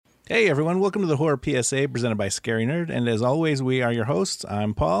Hey everyone, welcome to the Horror PSA presented by Scary Nerd, and as always, we are your hosts.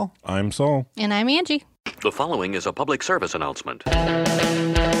 I'm Paul. I'm Saul. And I'm Angie. The following is a public service announcement. The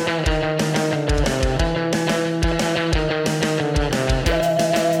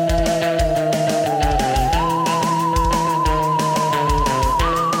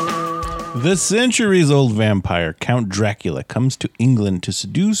centuries-old vampire, Count Dracula, comes to England to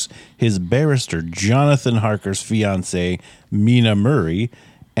seduce his barrister, Jonathan Harker's fiancée, Mina Murray,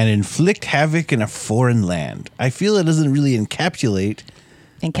 and inflict havoc in a foreign land. I feel it doesn't really encapsulate.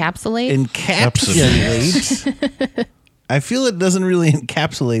 I feel it doesn't really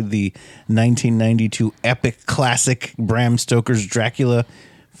encapsulate the 1992 epic classic Bram Stoker's Dracula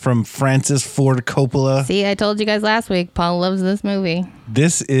from Francis Ford Coppola. See, I told you guys last week, Paul loves this movie.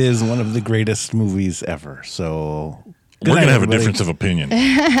 This is one of the greatest movies ever, so... We're going to have a difference of opinion.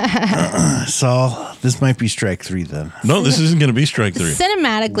 Saul, this might be strike 3 then. No, this isn't going to be strike 3.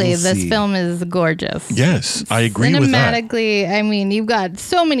 Cinematically, this film is gorgeous. Yes, I agree with that. Cinematically, I mean, you've got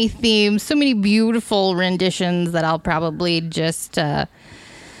so many themes, so many beautiful renditions that I'll probably just jizz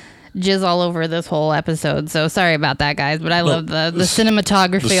all over this whole episode. So sorry about that, guys, but I love the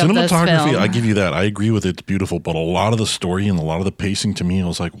cinematography of this film. I give you that. I agree with it. It's beautiful, but a lot of the story and a lot of the pacing to me, I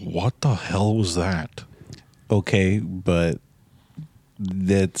was like, what the hell was that? Okay, but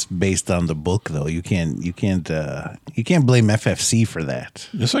that's based on the book, though. You can't blame FFC for that.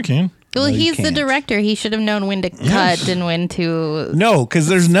 Yes, I can. Well, No, he's the director. He should have known when to cut and when to. No, because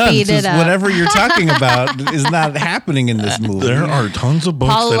there's none. Whatever you're talking about is not happening in this movie. There are tons of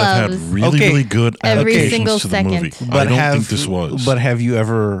books that have had really good adaptations to the movie. I don't think this was. But have you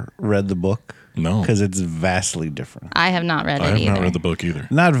ever read the book? No. Because it's vastly different. I have not read it either. I have not read the book either.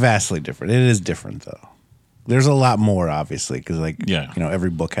 Not vastly different. It is different, though. There's a lot more, obviously, because every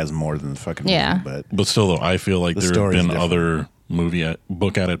book has more than the fucking movie. But still, though, I feel like there have been other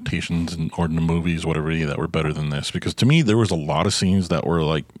book adaptations or the movies, whatever, that were better than this. Because to me, there was a lot of scenes that were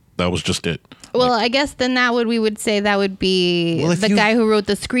like, that was just it. Well, I guess then we would say that would be the guy who wrote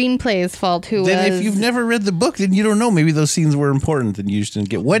the screenplay's fault. If you've never read the book, then you don't know. Maybe those scenes were important and you just didn't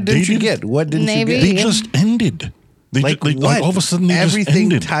get. What didn't you get? What didn't you get? They just ended. Like all of a sudden, everything just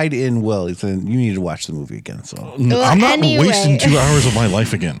ended. tied in well. You need to watch the movie again. So I'm not wasting 2 hours of my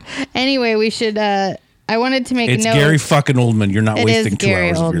life again. Anyway, we should. I wanted to make a note. It's Gary fucking Oldman. You're not wasting 2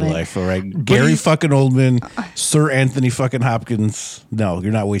 hours of your life, all right? Gary fucking Oldman, Sir Anthony fucking Hopkins. No,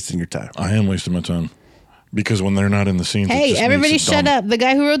 you're not wasting your time. I am wasting my time because when they're not in the scenes, hey, everybody, shut up! The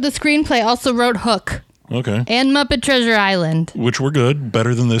guy who wrote the screenplay also wrote Hook. Okay. And Muppet Treasure Island, which were good,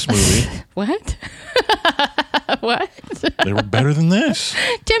 better than this movie. What? What? They were better than this.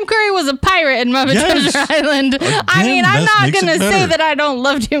 Tim Curry was a pirate in Muppet Treasure Island. Again, I mean, I'm not going to say better. that I don't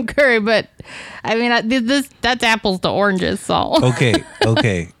love Tim Curry, but I mean, that's apples to oranges, Saul. Okay.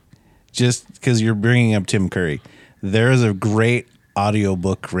 Just because you're bringing up Tim Curry, there is a great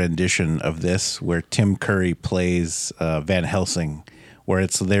audiobook rendition of this where Tim Curry plays Van Helsing, where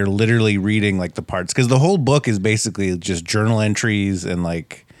they're literally reading like the parts, because the whole book is basically just journal entries and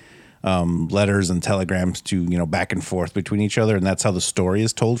like letters and telegrams to back and forth between each other, and that's how the story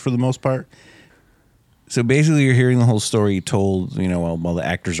is told for the most part. So basically, you're hearing the whole story told, while the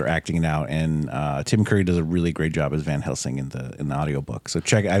actors are acting it out, and Tim Curry does a really great job as Van Helsing in the audiobook. So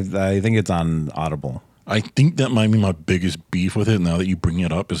check. I think it's on Audible. I think that might be my biggest beef with it. Now that you bring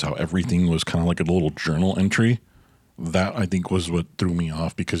it up, is how everything was kind of like a little journal entry. That I think was what threw me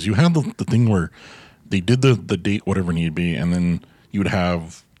off, because you had the thing where they did the date, whatever need be, and then you would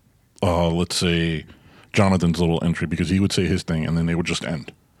have, let's say, Jonathan's little entry, because he would say his thing, and then they would just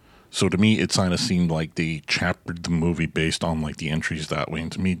end. So to me, it kind of seemed like they chaptered the movie based on like the entries that way,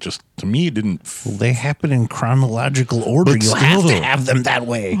 and to me, it didn't. Well, they happen in chronological order. You have to have them that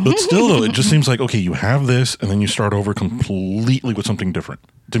way. But still, though, it just seems like, okay, you have this, and then you start over completely with something different.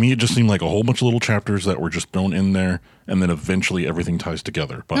 To me, it just seemed like a whole bunch of little chapters that were just thrown in there, and then eventually everything ties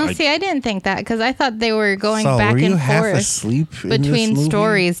together. But I didn't think that, because I thought they were going back and forth between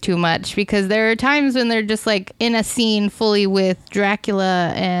stories too much, because there are times when they're just like in a scene fully with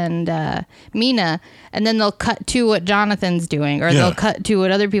Dracula and Mina, and then they'll cut to what Jonathan's doing, or they'll cut to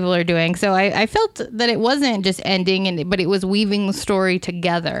what other people are doing. So I felt that it wasn't just ending, but it was weaving the story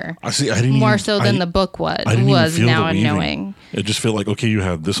together. I didn't more so than the book was now I'm knowing. It just felt like, okay, you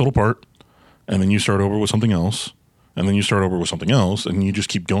have this little part, and then you start over with something else, and then you start over with something else, and you just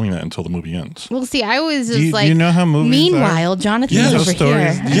keep going that until the movie ends. Well, see, I was just you know how movies meanwhile, Jonathan's over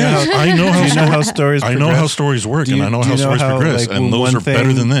here. Yes, I know how stories I know how stories work, and I know how stories progress, and those are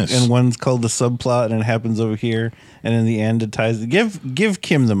better than this. And one's called the subplot, and it happens over here, And in the end, it ties. Give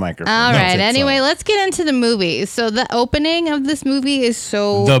Kim the microphone. All right. Anyway, let's get into the movie. So the opening of this movie is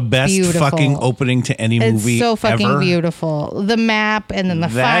the best beautiful. Fucking opening to any movie. It's so fucking ever. beautiful. The map and then the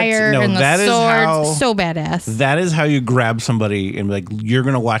fire and the swords. So badass. That is how you grab somebody and be like, you're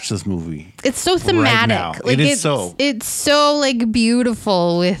gonna watch this movie. It's so thematic. Right like it's so like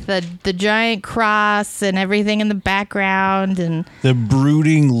beautiful with the giant cross and everything in the background and the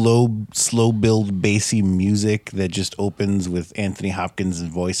brooding, low, slow build, bassy music that just opens with Anthony Hopkins'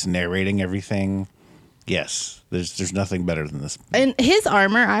 voice narrating everything. Yes, there's nothing better than this. And his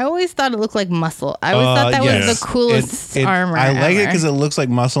armor, I always thought it looked like muscle. I always thought that was the coolest armor I like ever. it because it looks like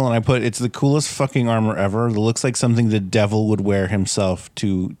muscle, and it's the coolest fucking armor ever. It looks like something the devil would wear himself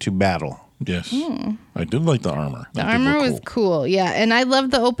to battle. Yes. I did like the armor. The armor was cool. Yeah. And I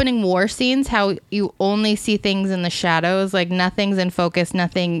love the opening war scenes, how you only see things in the shadows. Like nothing's in focus,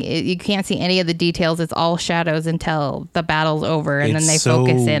 you can't see any of the details. It's all shadows until the battle's over. And then they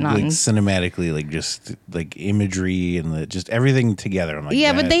focus in on. Like cinematically, like just like imagery and just everything together. I'm like,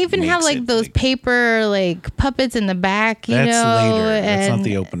 yeah, but they even have like those paper like puppets in the back, you know. That's later. That's not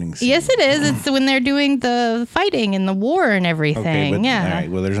the opening scene. Yes, it is. It's when they're doing the fighting and the war and everything. Okay, but, yeah. All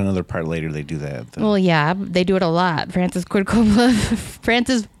right. Well, there's another part later they do that. Well, yeah, they do it a lot. Francis Ford Coppola.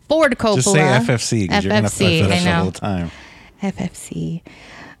 Just say FFC because you're going to fuck that up the whole time. FFC.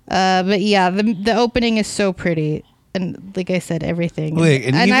 But yeah, the opening is so pretty. And like I said, everything.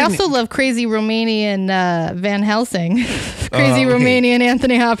 And I also love crazy Romanian Van Helsing. Crazy Romanian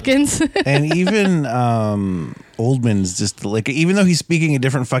Anthony Hopkins. And even Oldman's just like, even though he's speaking a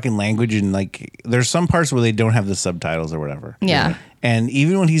different fucking language and like, there's some parts where they don't have the subtitles or whatever. Yeah. And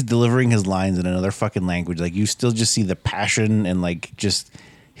even when he's delivering his lines in another fucking language, like you still just see the passion and like just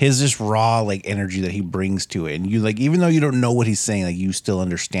his just raw like energy that he brings to it. And you like, even though you don't know what he's saying, like you still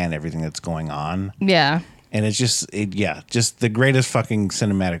understand everything that's going on. Yeah. And it's just the greatest fucking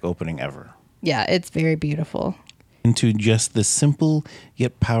cinematic opening ever. Yeah, it's very beautiful. Into just the simple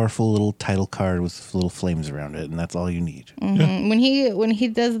yet powerful little title card with little flames around it, and that's all you need. Mm-hmm. Yeah. When he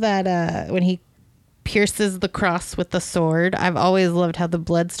does that, when he pierces the cross with the sword, I've always loved how the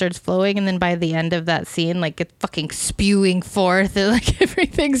blood starts flowing, and then by the end of that scene, like it's fucking spewing forth, and like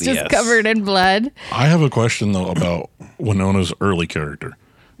everything's just covered in blood. I have a question though about Winona's early character.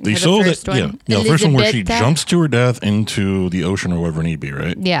 They show that, the first one where she jumps to her death into the ocean or wherever need be,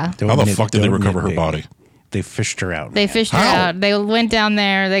 right? Yeah. How the fuck did they recover her body? They fished her out. They fished her out. They went down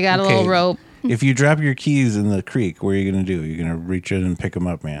there. They got a little rope. If you drop your keys in the creek, what are you going to do? You're going to reach in and pick them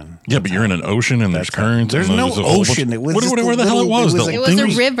up, man. Yeah, but you're in an ocean and there's currents. There's no ocean. It was whatever the hell it was. It was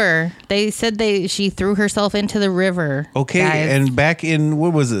a river. They said she threw herself into the river. Okay, guys. And back in,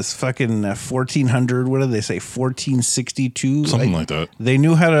 what was this? Fucking 1400, what did they say? 1462? Something like that. They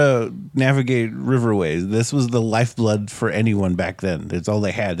knew how to navigate riverways. This was the lifeblood for anyone back then. It's all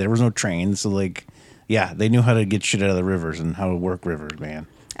they had. There was no trains. So, like, yeah, they knew how to get shit out of the rivers and how to work rivers, man.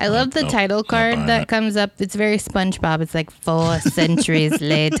 I love the title card that comes up. It's very SpongeBob. It's like 4 centuries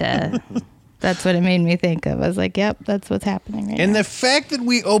later. That's what it made me think of. I was like, yep, that's what's happening right now. And the fact that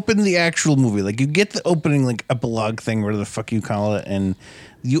we open the actual movie, like you get the opening like epilogue thing, whatever the fuck you call it, and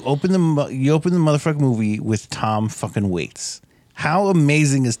you open the motherfucking movie with Tom fucking Waits. How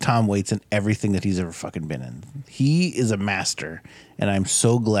amazing is Tom Waits in everything that he's ever fucking been in? He is a master, and I'm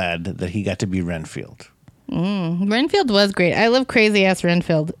so glad that he got to be Renfield. Renfield was great. I love crazy ass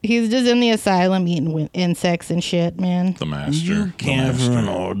Renfield. He's just in the asylum eating insects and shit, man. The master. You can't ruin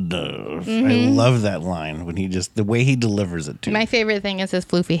hors d'oeuvres. I love that line when the way he delivers it too. My favorite thing is his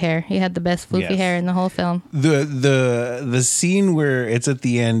floofy hair. He had the best floofy hair in the whole film. The scene where it's at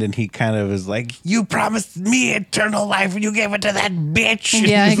the end and he kind of is like, "You promised me eternal life and you gave it to that bitch."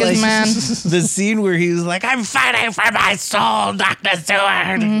 Yeah, he goes, like, man. The scene where he's like, "I'm fighting for my soul, Dr.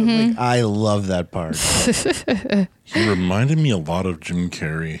 Seward." Like, I love that part. He reminded me a lot of Jim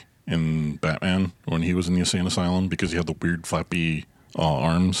Carrey in Batman when he was in the insane asylum because he had the weird flappy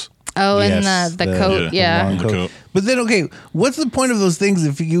arms. Oh, yes, and the coat, yeah. The coat. But then, okay, what's the point of those things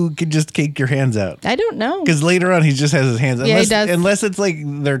if you could just take your hands out? I don't know. Because later on, he just has his hands. He does. Unless it's like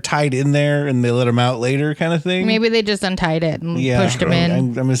they're tied in there and they let him out later kind of thing. Maybe they just untied it and pushed him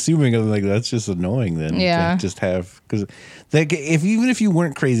in. I'm assuming like that's just annoying then. Yeah. To just have, because even if you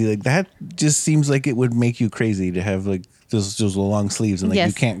weren't crazy, like that just seems like it would make you crazy to have like those long sleeves, and like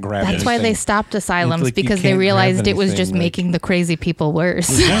you can't grab. That's why they stopped asylums, because they realized it was just making the crazy people worse.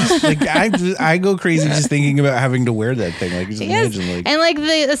 Like I go crazy just thinking about having to wear that thing. Like just imagine, like, and like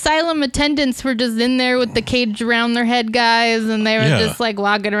the asylum attendants were just in there with the cage around their head, guys, and they were just like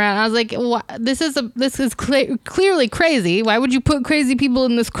walking around. I was like, this is clearly crazy. Why would you put crazy people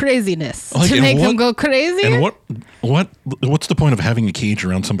in this craziness to make them go crazy? And what's the point of having a cage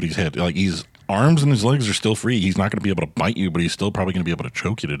around somebody's head? Like, his arms and his legs are still free. He's not going to be able to bite you, but he's still probably going to be able to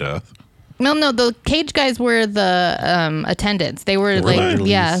choke you to death. No, the cage guys were the attendants. They were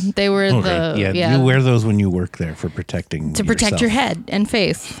they were you wear those when you work there for protecting protect your head and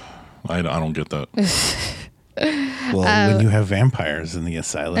face. I don't get that. Well, when you have vampires in the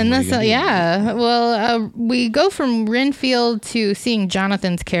asylum. And that's, we go from Renfield to seeing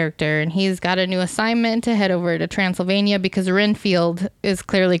Jonathan's character, and he's got a new assignment to head over to Transylvania because Renfield is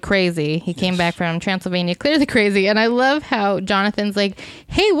clearly crazy. He came back from Transylvania clearly crazy. And I love how Jonathan's like,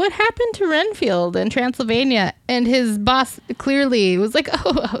 hey, what happened to Renfield in Transylvania? And his boss clearly was like,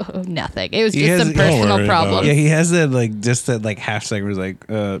 oh, nothing. It was just some personal problem. Yeah, he has that half second where he's like,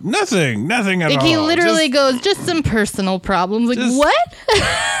 nothing at all. He literally goes, just some personal problems. Like,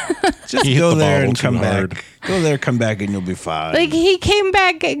 what? Just go there and come back. Go there, come back, and you'll be fine. Like, he came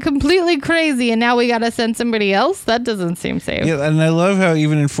back completely crazy, and now we got to send somebody else? That doesn't seem safe. Yeah, and I love how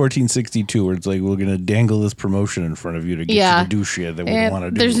even in 1462, where it's like, we're going to dangle this promotion in front of you to get you to do shit that we don't want to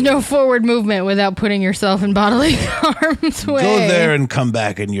do. There's no forward movement without putting yourself in bodily harm's way. Go there and come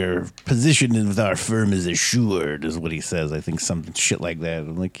back, and your position with our firm is assured, is what he says. I think some shit like that.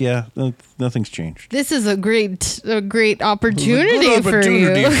 I'm like, yeah, nothing's changed. This is a great opportunity for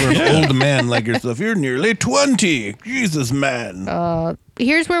you. For an old man like yourself. You're nearly 20. Jesus, man.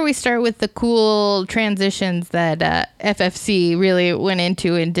 Here's where we start with the cool transitions that FFC really went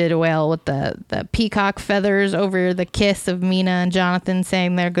into and did well with the peacock feathers over the kiss of Mina and Jonathan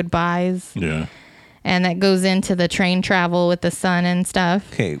saying their goodbyes. Yeah. And that goes into the train travel with the sun and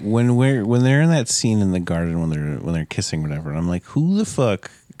stuff. Okay, when they're in that scene in the garden when they're kissing or whatever, and I'm like, who the fuck?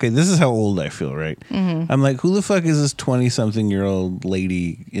 Okay, this is how old I feel, right? Mm-hmm. I'm like, who the fuck is this 20-something-year-old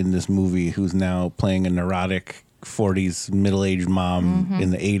lady in this movie who's now playing a neurotic 40s middle-aged mom in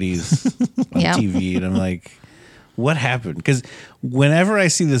the 80s on TV? And I'm like, what happened? Because whenever I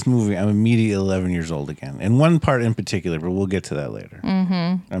see this movie, I'm immediately 11 years old again. And one part in particular, but we'll get to that later.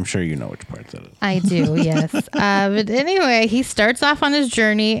 Mm-hmm. I'm sure you know which part that is. I do, yes. But anyway, he starts off on his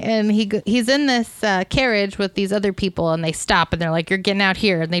journey, and he's in this carriage with these other people, and they stop, and they're like, you're getting out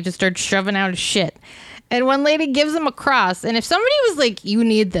here. And they just start shoving out his shit. And one lady gives him a cross. And if somebody was like, you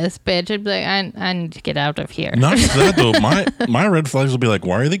need this, bitch, I'd be like, I need to get out of here. Not just that, though. My red flags will be like,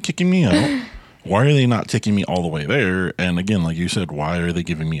 why are they kicking me out? Why are they not taking me all the way there? And again, like you said, why are they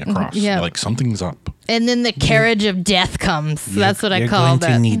giving me a cross? Yeah. Like, something's up. And then the carriage of death comes. That's what I call that.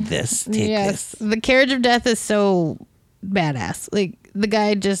 You're going to need this. Take this. The carriage of death is so badass. Like, the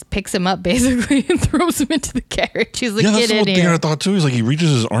guy just picks him up, basically, and throws him into the carriage. He's like, get in here. That's what I thought, too. He's like, he reaches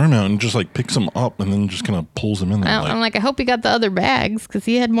his arm out and just, like, picks him up and then just kind of pulls him in there. I'm like, I hope he got the other bags, because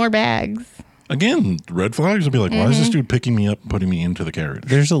he had more bags. Again, red flags would be like, why is this dude picking me up and putting me into the carriage?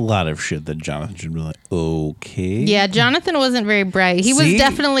 There's a lot of shit that Jonathan should be like, okay. Yeah, Jonathan wasn't very bright. He was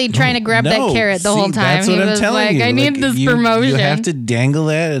definitely trying to grab that carrot the whole time. That's what I'm telling you. I need this promotion. You have to dangle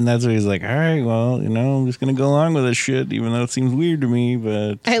that, and that's where he's like, all right, well, I'm just going to go along with this shit, even though it seems weird to me.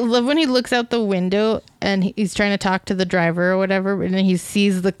 But I love when he looks out the window, and he's trying to talk to the driver or whatever, and then he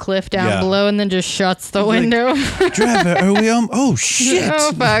sees the cliff down below, and then just shuts the window. Like, driver, are we on? Oh, shit.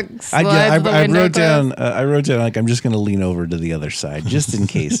 Oh, fuck. I wrote down, like, I'm just going to lean over to the other side, just in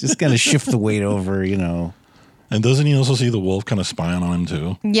case. Just going to shift the weight over, And doesn't he also see the wolf kind of spying on him,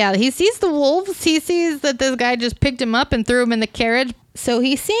 too? Yeah, he sees the wolves. He sees that this guy just picked him up and threw him in the carriage. So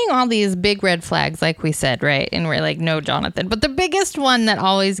he's seeing all these big red flags, like we said, right? And we're like, no, Jonathan. But the biggest one that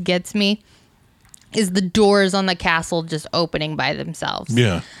always gets me is the doors on the castle just opening by themselves.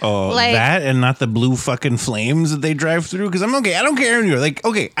 Yeah. Oh, that and not the blue fucking flames that they drive through? Because I'm okay. I don't care anymore. Like,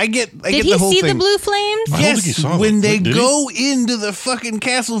 okay, I get the whole thing. Did he see the blue flames? I don't think he saw when they go into the fucking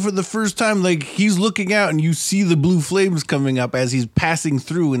castle for the first time, like, he's looking out and you see the blue flames coming up as he's passing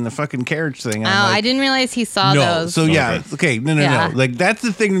through in the fucking carriage thing. Like, I didn't realize he saw those. So, okay. No. Like, that's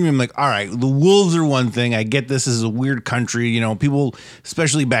the thing to me. I'm like, all right, the wolves are one thing. I get this is a weird country. People,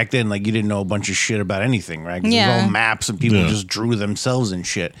 especially back then, like, you didn't know a bunch of shit about anything, right? Because it was all maps and people just drew themselves and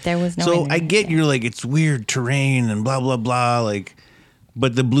shit. There was no. So I get you're like, it's weird terrain and blah blah blah, like,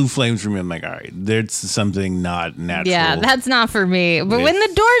 but the blue flames for me, I'm like, all right, there's something not natural. Yeah, that's not for me. But when the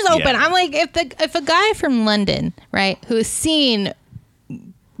doors open, I'm like, if a guy from London, right, who's seen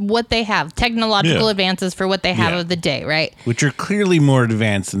what they have, technological advances for what they have of the day, right? Which are clearly more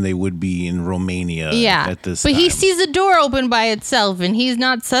advanced than they would be in Romania at this time. But he sees a door open by itself, and he's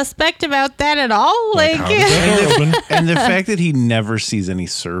not suspect about that at all. And the fact that he never sees any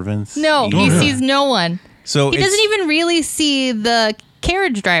servants. No, he sees no one. So he doesn't even really see the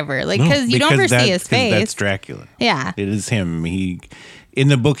carriage driver, because you don't ever see his face. That's Dracula. Yeah, it is him. In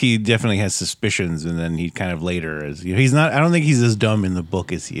the book, he definitely has suspicions, and then he kind of later he's not. I don't think he's as dumb in the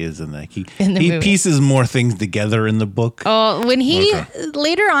book as he is in the he pieces more things together in the book. Oh, when he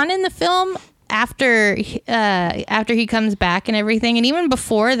later on in the film, after he comes back and everything, and even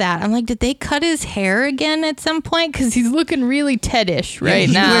before that, I'm like, did they cut his hair again at some point? Because he's looking really Ted-ish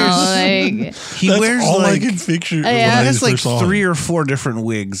now. He wears all I can picture. He has like 3 or 4 different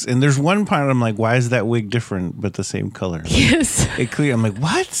wigs, and there's one part I'm like, why is that wig different but the same color? Yes, I'm like,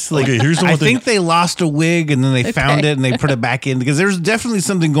 what? Like, here's the one I think they lost a wig and then they found it and they put it back in, because there's definitely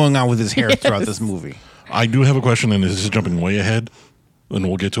something going on with his hair throughout this movie. I do have a question, and this is jumping way ahead. And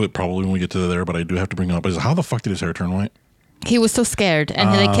we'll get to it probably when we get to there, but I do have to bring it up. Is how the fuck did his hair turn white? He was so scared,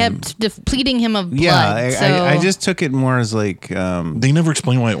 and they kept depleting him of blood. Yeah, I just took it more as like... they never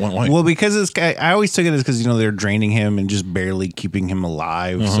explain why it went white. Well, because this guy... I always took it as because, they're draining him and just barely keeping him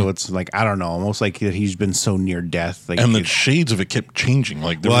alive. So it's like, I don't know, almost like he's been so near death. Like, and the shades of it kept changing.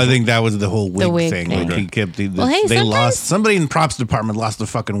 I think that was the whole wig thing. Like, he kept... They lost... Somebody in the props department lost the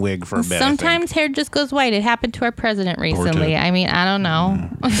fucking wig for a bit. Sometimes hair just goes white. It happened to our president recently. I mean, I don't know.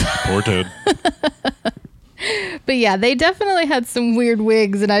 Poor Ted. But yeah, they definitely had some weird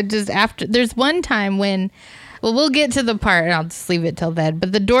wigs, and there's one time when, we'll get to the part, and I'll just leave it till then,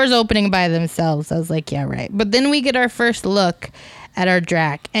 but the doors opening by themselves, I was like, yeah, right. But then we get our first look at our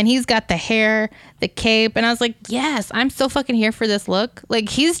Drac, and he's got the hair, the cape, and I was like, yes, I'm so fucking here for this look. Like,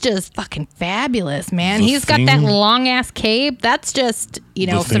 he's just fucking fabulous, man. He's got that long ass cape. That's just,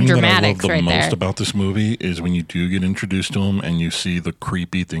 some dramatics right there. The most about this movie is when you do get introduced to him and you see the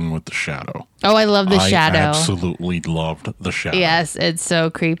creepy thing with the shadow. Oh, I love the shadow. I absolutely loved the shadow. Yes, it's so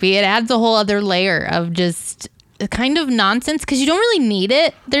creepy. It adds a whole other layer of just kind of nonsense, because you don't really need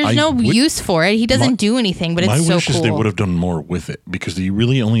it. There's no use for it. He doesn't do anything, but it's so cool. My wish is they would have done more with it, because they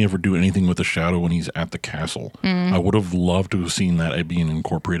really only ever do anything with the shadow when he's at the castle. I would have loved to have seen that being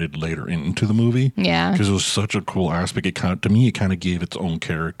incorporated later into the movie. Yeah, because it was such a cool aspect. It kind of gave its own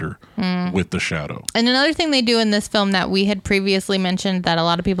character with the shadow. And another thing they do in this film that we had previously mentioned that a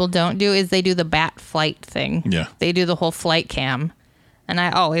lot of people don't do is they do the bat flight thing. Yeah, they do the whole flight cam. And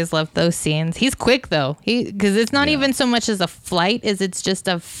I always love those scenes. He's quick though, because it's not even so much as a flight as it's just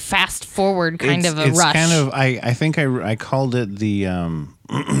a fast forward kind of a rush. Kind of. I think I called it the.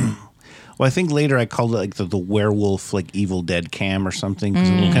 Well, I think later I called it like the werewolf, like Evil Dead cam or something.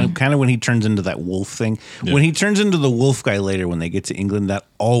 Kind of when he turns into that wolf thing. Yeah. When he turns into the wolf guy later, when they get to England, that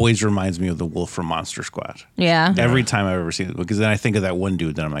always reminds me of the wolf from Monster Squad. Yeah. Every time I've ever seen it, because then I think of that one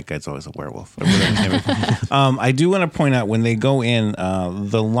dude, then I'm like, it's always a werewolf. I do want to point out when they go in,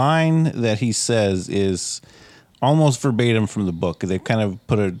 the line that he says is almost verbatim from the book. They've kind of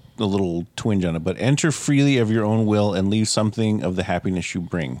put a little twinge on it, but enter freely of your own will and leave something of the happiness you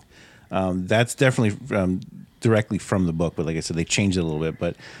bring. That's definitely directly from the book, but like I said, they changed it a little bit.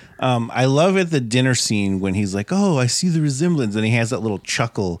 But I love at the dinner scene when he's like, oh, I see the resemblance, and he has that little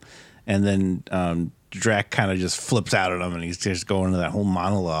chuckle, and then Drac kind of just flips out at him, and he's just going into that whole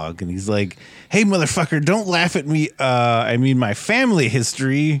monologue, and he's like, hey, motherfucker, don't laugh at me. I mean, my family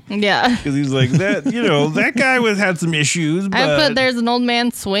history. Yeah. Because he's like, that guy had some issues. But there's an old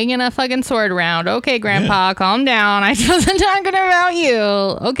man swinging a fucking sword around. Okay, Grandpa, calm down. I wasn't talking about you.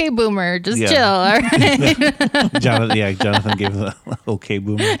 Okay, Boomer, just chill. All right. Jonathan gave the okay,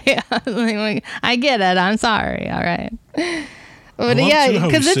 Boomer. Yeah. I get it. I'm sorry. All right. But yeah,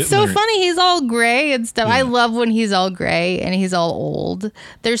 because it's so funny. He's all gray and stuff. Yeah. I love when he's all gray and he's all old.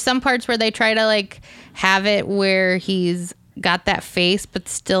 There's some parts where they try to have it where he's got that face, but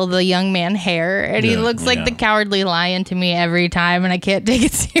still the young man hair. And he looks like the Cowardly Lion to me every time, and I can't take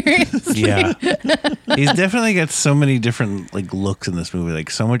it seriously. Yeah. He's definitely got so many different looks in this movie.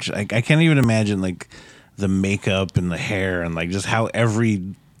 So much. I can't even imagine the makeup and the hair and just how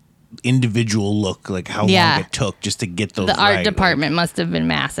every individual look, how long it took just to get those. The art department must have been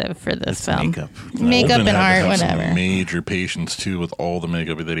massive for this film. Makeup and art, whatever. Some major patience too with all the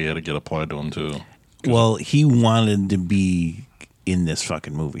makeup that he had to get applied to him too. Well, he wanted to be in this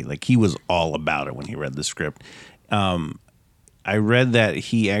fucking movie. He was all about it when he read the script. I read that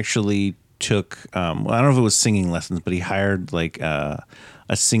he actually took, I don't know if it was singing lessons, but he hired like a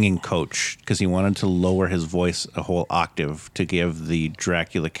singing coach because he wanted to lower his voice a whole octave to give the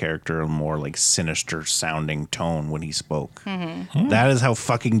Dracula character a more like sinister sounding tone when he spoke. Mm-hmm. That is how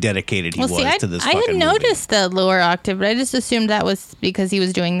fucking dedicated he was to this fucking movie. I had noticed the lower octave, but I just assumed that was because he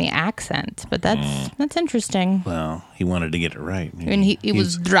was doing the accent. But that's interesting. Well, he wanted to get it right. And he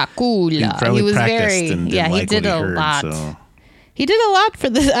was Dracula. He was very, he did a lot. So. He did a lot for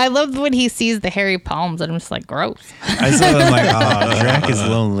this. I love when he sees the hairy palms, and I'm just like, gross. I saw him like, oh, Drac is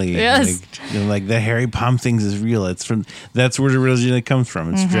lonely. Yes. Like the hairy palm things is real. That's where it originally comes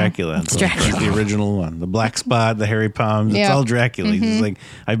from. It's Dracula. It's Dracula. It's the original one. The black spot, the hairy palms. It's all Dracula. He's like,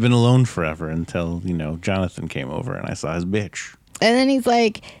 I've been alone forever until, Jonathan came over and I saw his bitch. And then he's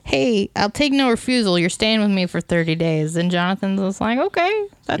like, hey, I'll take no refusal. You're staying with me for 30 days. And Jonathan was like, okay,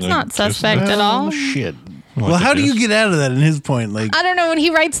 that's not suspect at all. Shit. Well, how do you get out of that in his point? Like, I don't know. When he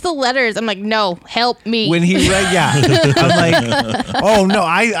writes the letters, I'm like, no, help me. When he read, I'm like, oh no,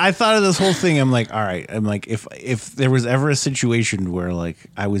 I thought of this whole thing. I'm like, all right. I'm like, if there was ever a situation where like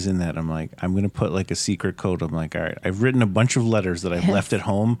I was in that, I'm like, I'm gonna put like a secret code. I'm like, all right, I've written a bunch of letters that I've left at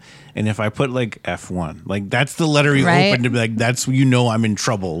home, and if I put like F1, like that's the letter you open to be like, that's I'm in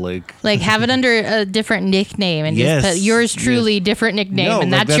trouble. Like have it under a different nickname and just put yours truly different nickname,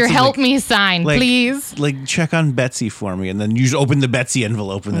 and that's your help me sign, please. Like check on Betsy for me, and then you just open the Betsy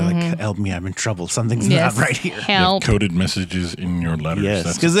envelope and they're like, help me, I'm in trouble, something's not right here. Help. Coded messages in your letters.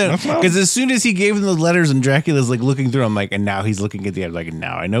 Yes, because as soon as he gave him the letters and Dracula's like looking through, I'm like, and now he's looking at the end like,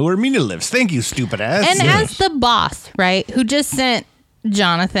 now I know where Mina lives, thank you, stupid ass. And as the boss, right, who just sent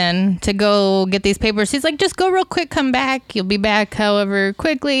Jonathan to go get these papers, he's like, just go real quick, come back, you'll be back however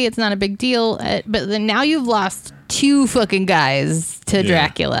quickly, it's not a big deal. But then now you've lost 2 fucking guys to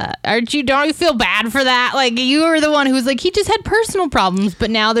Dracula. Don't you feel bad for that? Like, you were the one who was like, he just had personal problems, but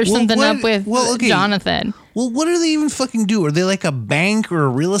now there's something up with Jonathan. Well, what do they even fucking do? Are they like a bank or a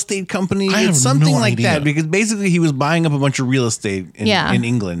real estate company? It's something like that, because basically he was buying up a bunch of real estate in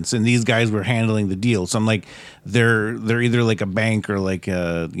England, and these guys were handling the deal. So I'm like, they're either like a bank or like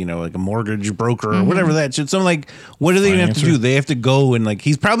a like a mortgage broker or whatever that shit. So I'm like, what do they even have to do? They have to go and like,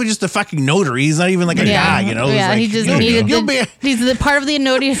 he's probably just a fucking notary. He's not even like a guy, He's just he's the part of the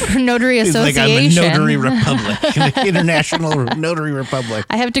notary association. Like, I'm a notary republic, international notary republic.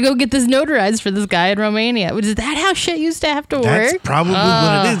 I have to go get this notarized for this guy in Romania. Is that how shit used to have to work? That's probably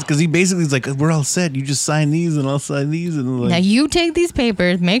what it is, because he basically is like, we're all set. You just sign these and I'll sign these. And like, now you take these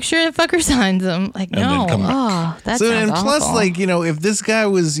papers, make sure the fucker signs them. Like, no. That sounds and plus, awful. like, if this guy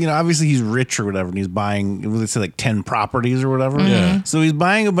was, obviously he's rich or whatever, and he's buying, let's say like 10 properties or whatever. Yeah. So he's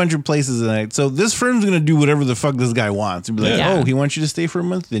buying a bunch of places. And so this firm's going to do whatever the fuck this guy wants. And be like, oh, he wants you to stay for a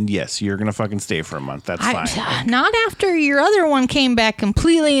month? Then yes, you're going to fucking stay for a month. That's fine. Not after your other one came back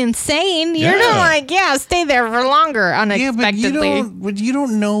completely insane. You're not like, stay there for longer unexpectedly. Yeah, but you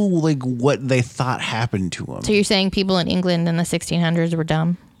don't know like what they thought happened to him. So you're saying people in England in the 1600s were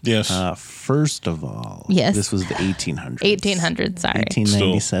dumb? Yes. First of all, this was the 1800s. 1800s, sorry.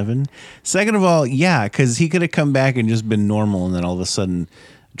 1897. Second of all, because he could have come back and just been normal, and then all of a sudden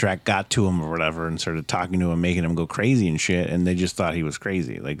Drac got to him or whatever and started talking to him, making him go crazy and shit, and they just thought he was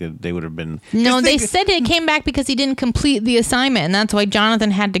crazy. Like, they would have been... No, they said it came back because he didn't complete the assignment, and that's why Jonathan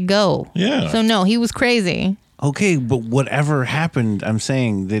had to go. Yeah. So no, he was crazy. Okay, but whatever happened, I'm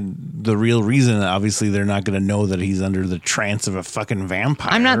saying the real reason, obviously, they're not going to know that he's under the trance of a fucking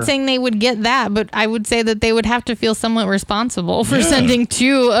vampire. I'm not saying they would get that, but I would say that they would have to feel somewhat responsible for sending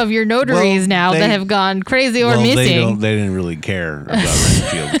 2 of your notaries that have gone crazy or missing. They didn't really care about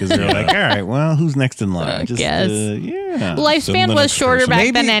Renfield, because they're like, all right, well, who's next in line? I guess. Lifespan was shorter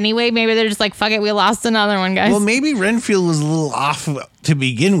back then anyway. Maybe they're just like, fuck it, we lost another one, guys. Well, maybe Renfield was a little off to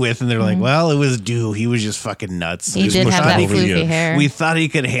begin with, and they're like, well, it was due. He was just fucking nuts. He did have that floofy hair. We thought he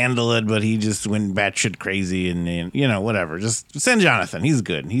could handle it, but he just went batshit crazy, and whatever. Just send Jonathan. He's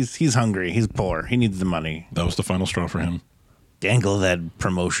good. He's hungry. He's poor. He needs the money. That was the final straw for him. Dangle that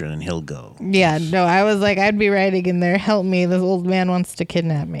promotion and he'll go. Yeah, no, I was like, I'd be writing in there, help me, this old man wants to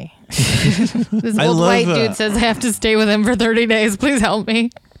kidnap me. This old white dude says I have to stay with him for 30 days. Please help me.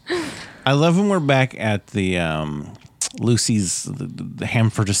 I love when we're back at the Lucy's the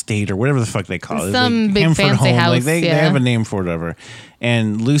Hamford Estate or whatever the fuck they call it. Some big Hamford fancy home. house. Like they have a name for it, whatever.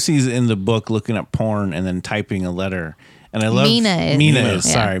 And Lucy's in the book looking up porn and then typing a letter. And I love Mina is.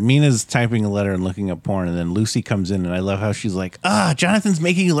 Sorry, Mina's typing a letter and looking up porn, and then Lucy comes in, and I love how she's like, Jonathan's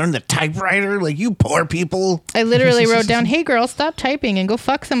making you learn the typewriter, like, you poor people. I literally wrote down, hey girl, stop typing and go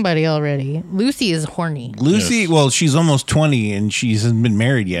fuck somebody already. Lucy is horny. Lucy, well, she's almost 20 and she hasn't been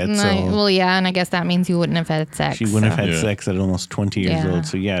married yet. Well, yeah, and I guess that means you wouldn't have had sex. She wouldn't have had sex at almost 20 years old.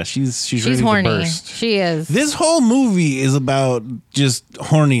 So yeah, she's ready horny. to burst. She is. This whole movie is about just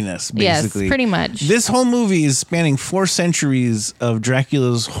horniness, basically. Yes, pretty much. This whole movie is spanning 4 centuries of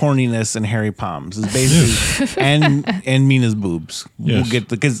Dracula's horniness and hairy palms. It's basically and Mina's boobs. Yes. We'll get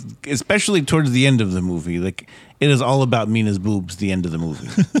because especially towards the end of the movie, like it is all about Mina's boobs. The end of the movie.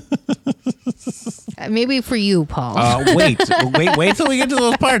 Maybe for you, Paul. Wait till we get to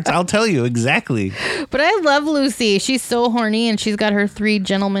those parts. I'll tell you exactly. But I love Lucy. She's so horny, and she's got her 3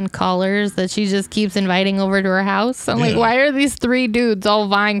 gentleman callers that she just keeps inviting over to her house. I'm like, why are these 3 dudes all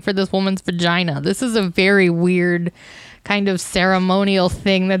vying for this woman's vagina? This is a very weird kind of ceremonial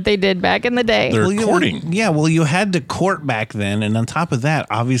thing that they did back in the day. They're courting. You had to court back then, and on top of that,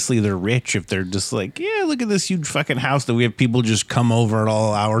 obviously they're rich if they're just like, look at this huge fucking house that we have people just come over at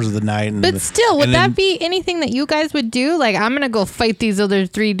all hours of the night. But still, would that be anything that you guys would do? Like, I'm gonna go fight these other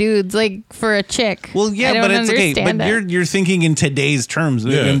 3 dudes, like, for a chick. Well, yeah, but it's okay. But you're thinking in today's terms.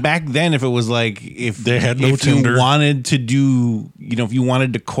 Yeah. And back then, if it was like, if they had no Tinder, you wanted to do, if you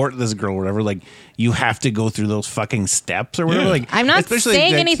wanted to court this girl or whatever, like, you have to go through those fucking steps or whatever. Like, I'm not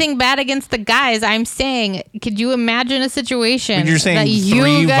saying anything bad against the guys. I'm saying, could you imagine a situation? But you're saying that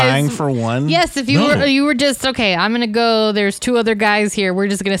 3 vying for one? Yes, if you were just, okay, I'm gonna go. There's 2 other guys here. We're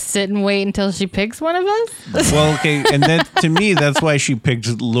just gonna sit and wait until she picks one of us. Well, okay, and then to me, that's why she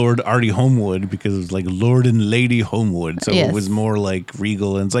picked Lord Artie Homewood, because it was like Lord and Lady Homewood, so it was more like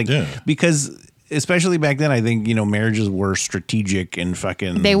regal, and it's like because. Especially back then, I think, marriages were strategic and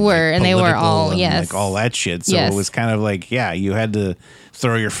fucking. They were, like, and they were all, like all that shit. So it was kind of like, you had to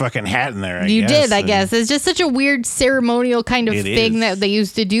throw your fucking hat in there. I guess. It's just such a weird ceremonial kind of thing that they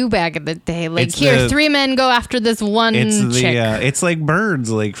used to do back in the day. Like, it's 3 men go after this one chick. It's like birds,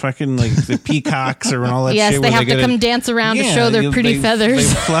 like fucking like the peacocks or all that shit. Yes, they have to come dance around to show their pretty feathers.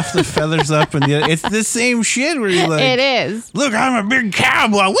 They fluff the feathers up, and it's the same shit where you're like, it is. Look, I'm a big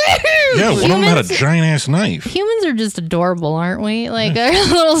cowboy. Woohoo! Yeah, one of them had a giant ass knife. Humans are just adorable, aren't we? Like, our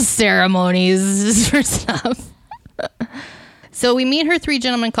little ceremonies for stuff. So we meet her 3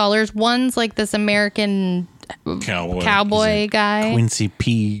 gentlemen callers. One's like this American cowboy guy.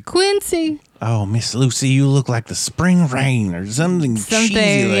 Quincy. Oh, Miss Lucy, you look like the spring rain or something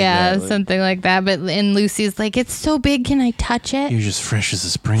cheesy like that. Something like that. But and Lucy's like, it's so big, can I touch it? You're just fresh as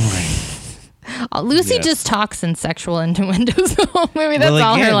a spring rain. Lucy just talks in sexual innuendos. Maybe that's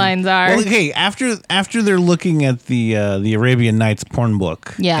all her lines are. Well, okay, after they're looking at the Arabian Nights porn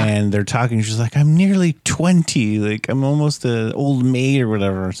book, and they're talking, she's like, I'm nearly 20, like I'm almost an old maid or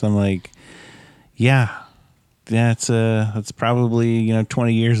whatever. So I'm like, that's probably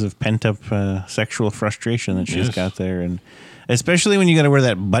 20 years of pent up sexual frustration that she's got there, and especially when you got to wear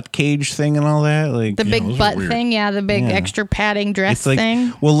that butt cage thing and all that, like the big butt thing, the big extra padding dress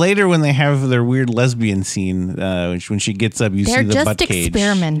thing. Well, later when they have their weird lesbian scene, when she gets up, see the butt cage. They're just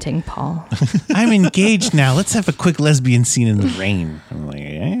experimenting, Paul. I'm engaged now. Let's have a quick lesbian scene in the rain. I'm like,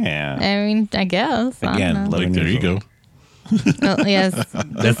 I mean, I guess. Again, there you go. Well, yes.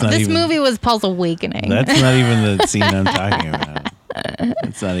 This movie was Paul's awakening. That's not even the scene I'm talking about.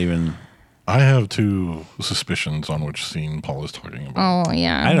 It's not even. I have 2 suspicions on which scene Paul is talking about. Oh,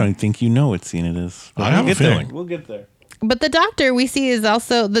 yeah. I don't think you know what scene it is. I have a feeling. We'll get there. But the doctor we see is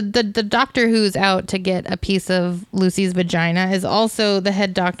also the doctor who's out to get a piece of Lucy's vagina is also the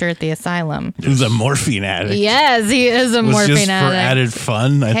head doctor at the asylum. Who's a morphine addict. Yes, he is a morphine just addict. For added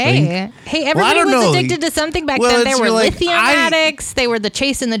fun, I think. Hey, everybody was addicted to something back then. They were lithium addicts. They were the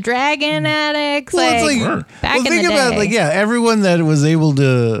Chasing the Dragon addicts. Back in the day. About everyone that was able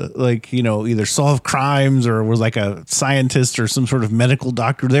to either solve crimes or was like a scientist or some sort of medical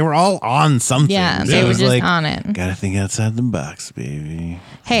doctor. They were all on something. Yeah, they were just on it. Gotta think outside the box, baby.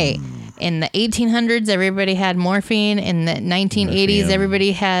 Hey, in the 1800s, everybody had morphine. In the 1980s,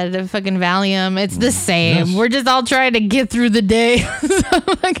 everybody had a fucking Valium. It's the same. Yes. We're just all trying to get through the day. Some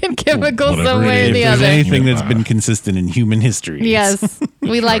fucking chemical some way or the other. Anything that's been consistent in human history. Yes,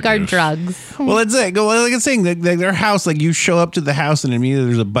 we like our drugs. Well, that's it. Like I'm saying, their house, like you show up to the house and immediately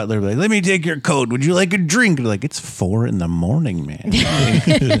there's a butler like, let me take your coat. Would you like a drink? They're like, it's 4 a.m,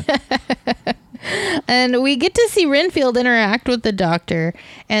 man. And we get to see Renfield interact with the doctor,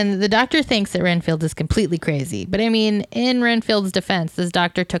 and the doctor thinks that Renfield is completely crazy. But I mean, in Renfield's defense, this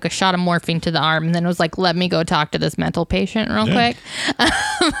doctor took a shot of morphine to the arm and then was like, let me go talk to this mental patient real quick.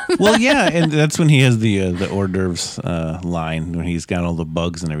 Well, yeah, and that's when he has the hors d'oeuvres line when he's got all the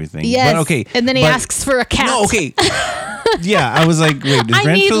bugs and everything. Yes. But, okay, and then he asks for a cat. No, okay. Yeah, I was like, wait, is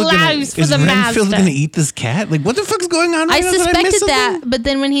Renfield going to eat this cat? Like, what the fuck's going on right now? I suspected that, but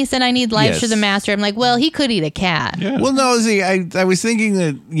then when he said, I need lives for the master, I'm like, well, he could eat a cat. Yeah. Well, no, see, I was thinking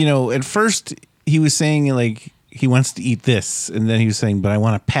that, at first he was saying, like, he wants to eat this, and then he was saying, but I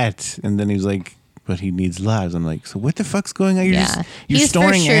want a pet, and then he was like, but he needs lives. I'm like, so what the fuck's going on? You're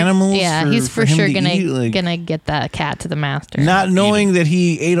storing animals. Yeah, he's for sure gonna get that cat to the master. Not knowing that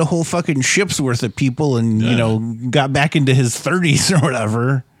he ate a whole fucking ship's worth of people and got back into his 30s or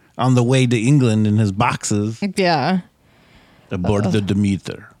whatever on the way to England in his boxes. Yeah. Aboard the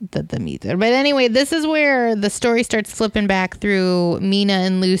Demeter. The Demeter. But anyway, this is where the story starts flipping back through Mina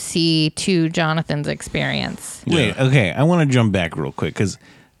and Lucy to Jonathan's experience. Wait, okay. I want to jump back real quick because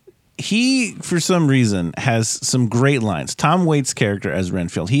he, for some reason, has some great lines. Tom Waits' character as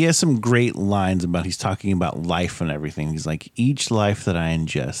Renfield, he has some great lines about, he's talking about life and everything. He's like, each life that I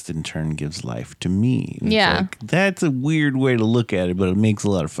ingest in turn gives life to me. And like, that's a weird way to look at it, but it makes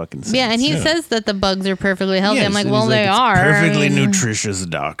a lot of fucking sense. Yeah, and he says that the bugs are perfectly healthy. I'm like, well, they are. Perfectly nutritious,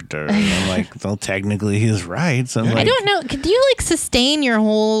 doctor. And I'm like, well, technically he's right. So I'm like, I don't know. Could you like sustain your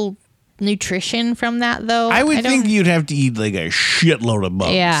whole nutrition from that though? I would think you'd have to eat like a shitload of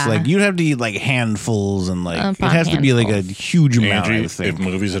bugs. Yeah. Like you'd have to eat like handfuls and like it has to be like a huge amount. Andrew, I would think. if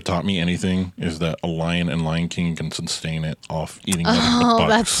movies have taught me anything, is that a lion and Lion King can sustain it off eating bugs.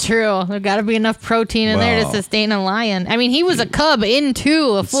 That's true. There got to be enough protein in there to sustain a lion. I mean, he was a cub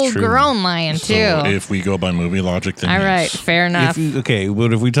into a full-grown lion too. So if we go by movie logic, then all right, fair enough.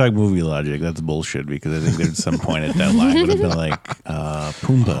 But if we talk movie logic, that's bullshit because I think there's some point at that line would have been like,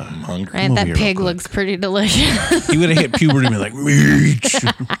 Pumbaa, I'm hungry. And that pig looks pretty delicious. He would have hit puberty and be like, meat.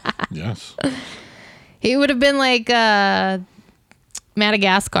 Yes. He would have been like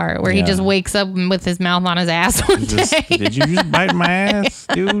Madagascar, where he just wakes up with his mouth on his ass one day. Did you just bite my ass,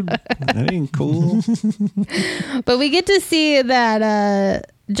 dude? That ain't cool. But we get to see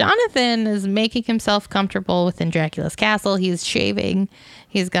that Jonathan is making himself comfortable within Dracula's castle. He's shaving.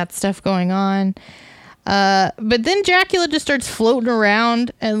 He's got stuff going on. But then Dracula just starts floating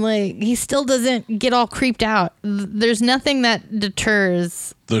around and like he still doesn't get all creeped out. There's nothing that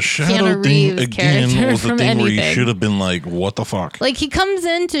deters the shadow Keanu thing Reeves' again was the thing anything. where he should have been like, what the fuck? Like he comes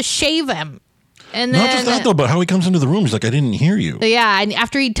in to shave him. And then, not just that though, but how he comes into the room, he's like, I didn't hear you. Yeah, and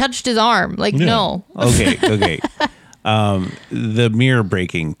after he touched his arm, like no. Okay. The mirror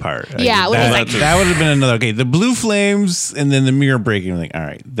breaking part. Yeah, that would have been another. Okay, the blue flames and then the mirror breaking. Like, all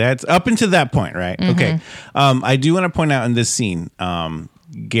right, that's up until that point, right? Mm-hmm. Okay. I do want to point out in this scene,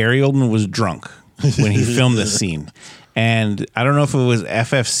 Gary Oldman was drunk when he filmed this scene, and I don't know if it was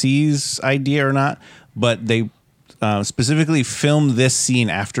FFC's idea or not, but they specifically filmed this scene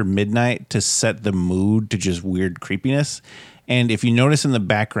after midnight to set the mood to just weird creepiness. And if you notice in the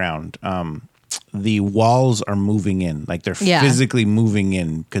background, the walls are moving in, like they're physically moving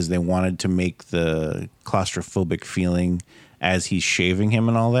in because they wanted to make the claustrophobic feeling as he's shaving him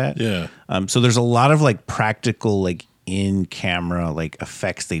and all that. Yeah. So there's a lot of like practical, like in camera, like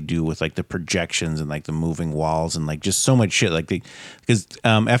effects they do with like the projections and like the moving walls and like just so much shit. Like because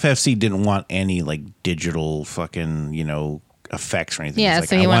FFC didn't want any like digital fucking, effects or anything. Yeah. Like,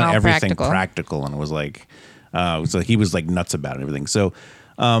 so he went all everything practical, and it was like he was like nuts about it and everything. So,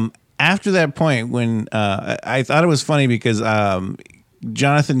 after that point, when I thought it was funny because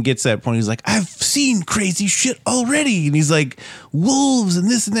Jonathan gets that point, he's like, I've seen crazy shit already. And he's like, wolves and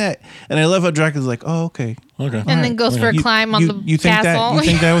this and that. And I love how Dracula's like, oh, okay. And then goes for a climb on the castle. You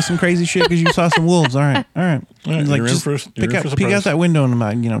think that was some crazy shit because you saw some wolves? All right. He's like, just peek out that window in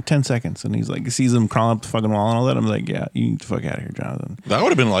about 10 seconds. And he's like, he sees them crawling up the fucking wall and all that. I'm like, yeah, you need to fuck out of here, Jonathan. That would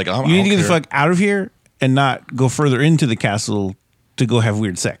have been like, you need to get the fuck out of here and not go further into the castle to go have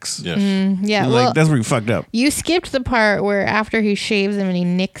weird sex. Yes. Yeah, well, that's where you fucked up. You skipped the part where after he shaves him and he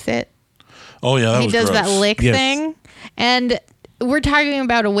nicks it. Oh yeah, he does that lick thing. And we're talking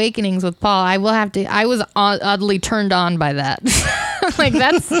about awakenings with Paul. I was oddly turned on by that. Like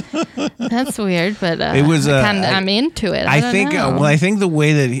that's weird, but it was. I'm into it. I think the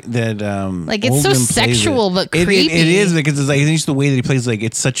way that like it's so sexual but creepy. It is because it's like I think it's the way that he plays. Like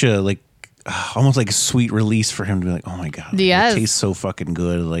it's such a like. Almost like a sweet release for him to be like, oh my god, it tastes so fucking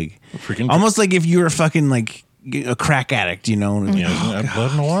good. Like almost like if you were fucking like a crack addict, blood in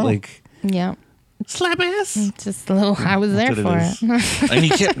a while. Like slap ass. Just a little. I was there for it, and he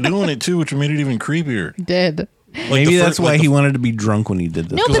kept doing it too, which made it even creepier. Did like maybe that's why he wanted to be drunk when he did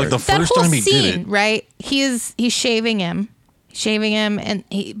this. No, but like the that first whole time he scene, did it, right? He's shaving him, and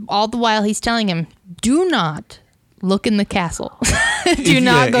all the while he's telling him, do not look in the castle. Do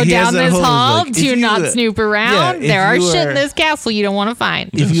not go down this hall. Do not snoop around. There are shit in this castle you don't want to find.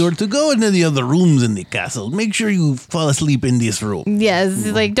 If you were to go into the other rooms in the castle, make sure you fall asleep in this room. Yes,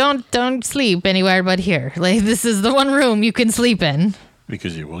 like don't sleep anywhere but here. Like this is the one room you can sleep in.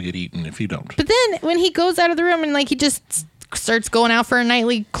 Because you will get eaten if you don't. But then when he goes out of the room and like he just starts going out for a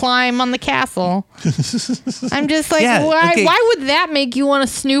nightly climb on the castle, I'm just like, why would that make you want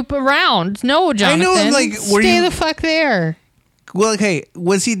to snoop around? No, Jonathan. I know, like, stay the fuck there. Well, okay,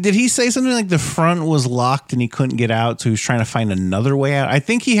 did he say something like the front was locked and he couldn't get out, so he was trying to find another way out? I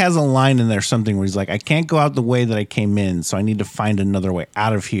think he has a line in there something where he's like, I can't go out the way that I came in, so I need to find another way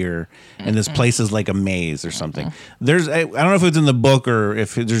out of here, and this place is like a maze or something. I don't know if it's in the book or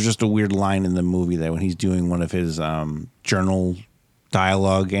if there's just a weird line in the movie that when he's doing one of his journal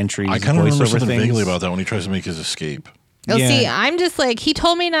dialogue entries. I kind of remember something vaguely about that when he tries to make his escape. Oh, yeah. See, I'm just like, he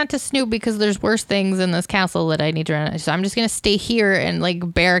told me not to snoop because there's worse things in this castle that I need to run. So I'm just going to stay here and like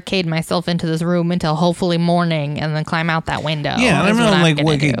barricade myself into this room until hopefully morning and then climb out that window. Yeah, I don't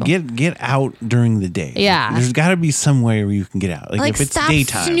know, get out during the day. Yeah. There's got to be some way where you can get out. Like if it's stop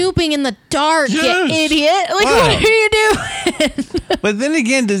daytime. Snooping in the dark, you idiot. Like, what are you doing? But then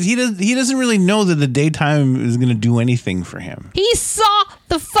again, he doesn't really know that the daytime is going to do anything for him. He saw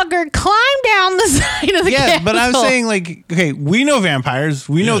the fucker climb down the side of the castle. Yeah, but I'm saying, like, okay, we know vampires.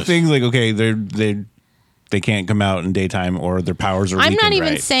 We know things like, okay, they can't come out in daytime or their powers are weakened. I'm not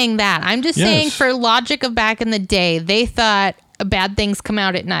even saying that. I'm just saying for logic of back in the day, they thought bad things come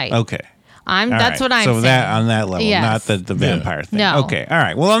out at night. Okay. That's what I'm saying. So that on that level, not the vampire thing. No. Okay. All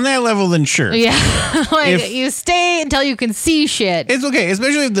right. Well, on that level, then sure. Yeah. You stay until you can see shit. It's okay,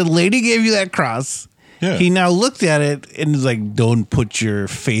 especially if the lady gave you that cross. Yeah. He now looked at it and was like, don't put your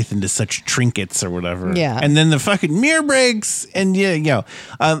faith into such trinkets or whatever. Yeah. And then the fucking mirror breaks. And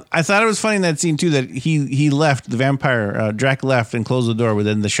I thought it was funny in that scene, too, that he left, the vampire, Drac left and closed the door, but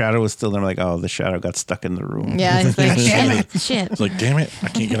then the shadow was still there. I'm like, oh, the shadow got stuck in the room. Yeah. He's like, damn it. Shit. It's like, damn it. I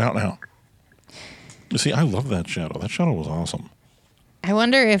can't get out now. You see, I love that shadow. That shadow was awesome. I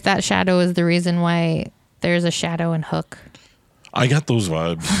wonder if that shadow is the reason why there's a shadow in Hook. I got those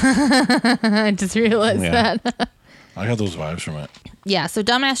vibes. I just realized that. I got those vibes from it. Yeah, so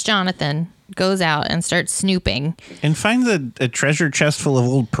dumbass Jonathan goes out and starts snooping. And finds a treasure chest full of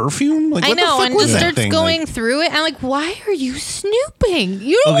old perfume? Like, I know, and just starts going through it. I'm like, why are you snooping?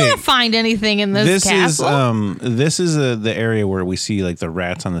 You don't want to find anything in this castle. This is the area where we see like the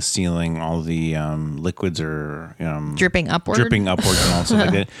rats on the ceiling. All the liquids are dripping upwards and all stuff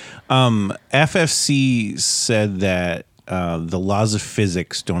like that. FFC said that the laws of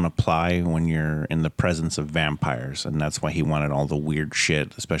physics don't apply when you're in the presence of vampires, and that's why he wanted all the weird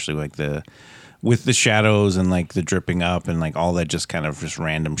shit, especially like with the shadows and like the dripping up and like all that just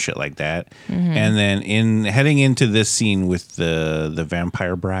random shit like that. Mm-hmm. And then heading into this scene with the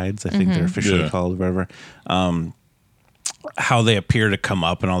vampire brides, I think they're officially called, whatever. How they appear to come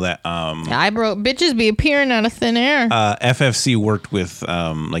up and all that. I broke bitches be appearing out of thin air. FFC worked with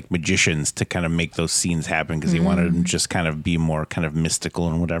like magicians to kind of make those scenes happen because he wanted them to just kind of be more kind of mystical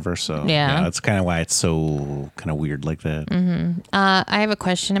and whatever. So that's kind of why it's so kind of weird like that. Mm-hmm. I have a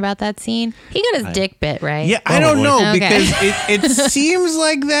question about that scene. He got his dick bit, right? Yeah, I don't know because it seems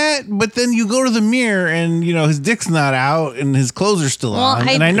like that, but then you go to the mirror and his dick's not out and his clothes are still on.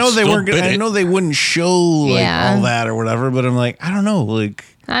 And I know they weren't. I know they wouldn't show like all that or whatever. But I'm like, I don't know. Like,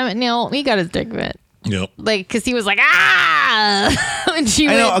 he got his dick bit. Yep. Like, because he was like, when she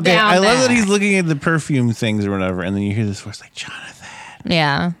went down. Okay, I love that he's looking at the perfume things or whatever, and then you hear this voice like, Jonathan.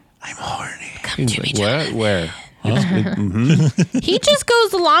 Yeah. I'm horny. Come to me, Jonathan. Where? He just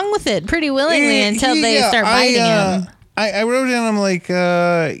goes along with it pretty willingly until they start biting him. I wrote down, I'm like,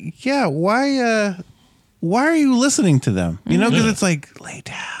 why are you listening to them? Because it's like, lay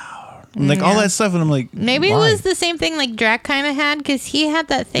down. And like all that stuff, and I'm like, maybe it was the same thing like Drac kind of had, because he had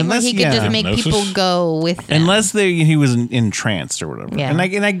that thing where he could just make people go with them. Unless he was entranced or whatever. Yeah.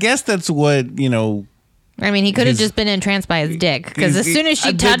 And I guess that's what I mean, he could have just been entranced by his dick, because as soon as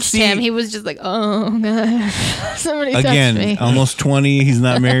she touched him, he was just like, oh god, somebody touched me. Again, almost 20, he's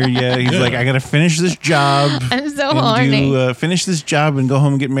not married yet. He's like, I gotta finish this job. I'm so horny. Finish this job and go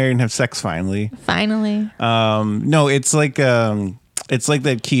home and get married and have sex finally. No, it's like it's like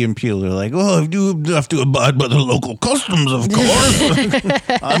that Key and Peele. They're like, well, you have to abide by the local customs, of course.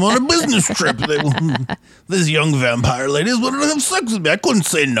 I'm on a business trip. This young vampire lady wanted to have sex with me. I couldn't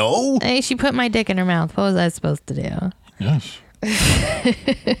say no. Hey, she put my dick in her mouth. What was I supposed to do? Yes.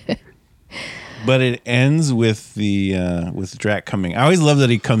 But it ends with with Drac coming. I always love that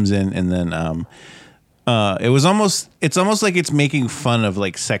he comes in and then it's almost like it's making fun of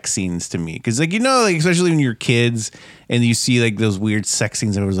like sex scenes to me, because like, like especially when you're kids and you see like those weird sex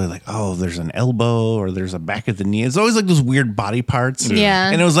scenes, it was like, oh, there's an elbow or there's a back of the knee. It's always like those weird body parts. Yeah.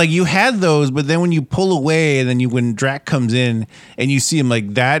 And it was like you had those, but then when you pull away and then when Drac comes in and you see him,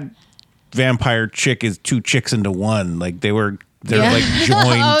 like that vampire chick is two chicks into one. Like they're like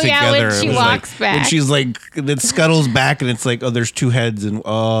joined together. Yeah, when she walks back. And she's like, it scuttles back and it's like, oh, there's two heads and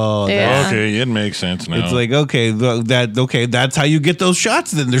okay, it makes sense now. It's like, okay, that's how you get those shots.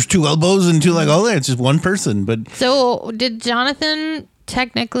 Then there's two elbows and two, like, oh, it's just one person. But so did Jonathan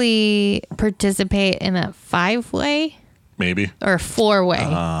technically participate in a 5-way? Maybe. Or a 4-way?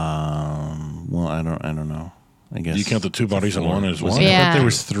 Well, I don't know. I guess. Do you count the two bodies in one as one? I thought there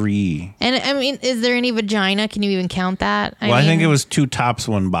was 3. And I mean, is there any vagina? Can you even count that? I think it was 2 tops,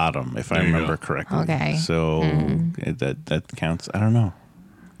 1 bottom, if I remember correctly. Okay. So that counts. I don't know.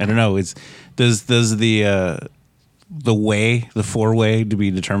 Does the 4-way to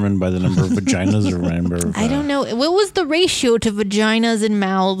be determined by the number of vaginas or number of, I don't know. What was the ratio to vaginas and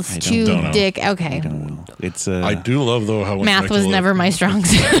mouths to dick? Okay. I don't know. It's I do love though how when math was never my strong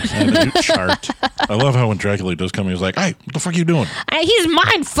suit. chart. I love how when Dracula does come, he's like, "Hey, what the fuck are you doing?" He's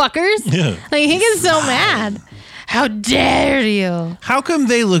mine, fuckers. Yeah. Like he gets so mad. How dare you? How come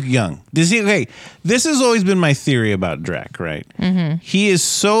they look young? Does he? Okay, this has always been my theory about Drac. Right? Mm-hmm. He is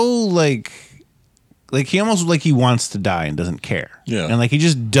so like he almost like he wants to die and doesn't care. Yeah. And like he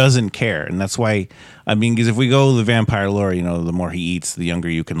just doesn't care. And that's why, I mean, because if we go the vampire lore, the more he eats, the younger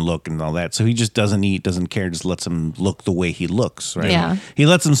you can look and all that. So he just doesn't eat, doesn't care, just lets him look the way he looks, right? Yeah. He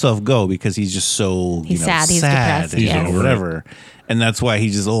lets himself go because he's just so, he's sad, he's depressed, or whatever. And that's why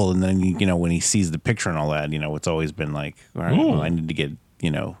he's just old. And then, when he sees the picture and all that, it's always been like, all right, well, I need to get,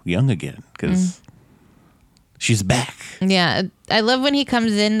 young again because she's back. Yeah. I love when he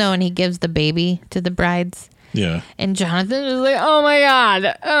comes in, though, and he gives the baby to the brides. Yeah. And Jonathan is like, oh, my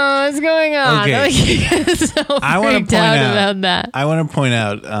God. Oh, what's going on? Okay. Like, he gets so freaked out about that. I want to point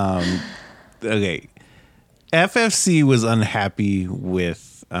out, okay, FFC was unhappy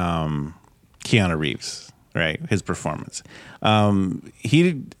with Keanu Reeves, right? His performance. He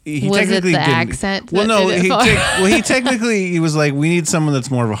was technically it the accent? Well, no, he technically was like, we need someone that's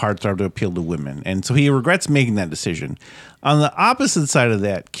more of a heartthrob to appeal to women, and so he regrets making that decision. On the opposite side of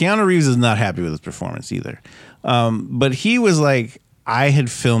that, Keanu Reeves is not happy with his performance either. But he was like, I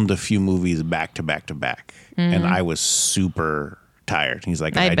had filmed a few movies back to back to back, and I was super tired. He's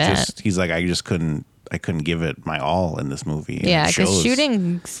like, I just couldn't give it my all in this movie. Yeah, because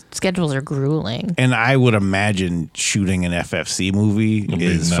shooting schedules are grueling. And I would imagine shooting an FFC movie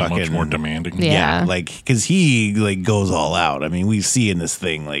is that fucking much more demanding. Yeah, like because he like goes all out. I mean, we see in this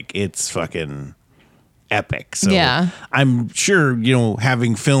thing like it's fucking epic. So yeah. I'm sure,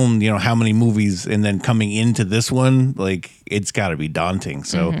 having filmed, how many movies and then coming into this one, like it's got to be daunting.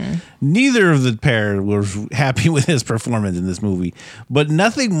 So neither of the pair was happy with his performance in this movie, but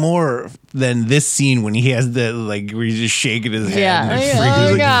nothing more than this scene when he has the like where he's just shaking his head.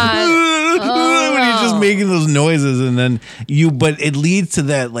 Oh, God. When he's just making those noises, and then but it leads to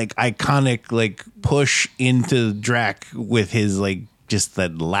that like iconic like push into Drac with his like just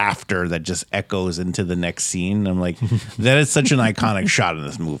that laughter that just echoes into the next scene. I'm like, that is such an iconic shot in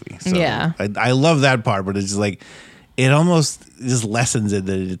this movie. So yeah, I love that part, but it's just like it almost just lessens it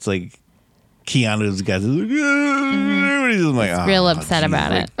that it's like Keanu's guys. He's like, real upset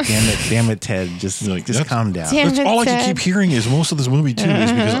about like, it. Damn it, Ted. Just calm down. That's all I can keep hearing is most of this movie too,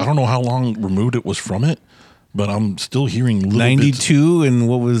 is because I don't know how long removed it was from it, but I'm still hearing little 92 bits. And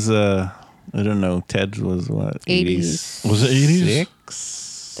what was I don't know. Ted was what? 80s. Was it 80s?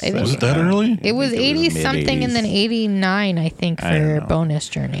 Was it that early? It was 80 something and then 89, I think, for Bonus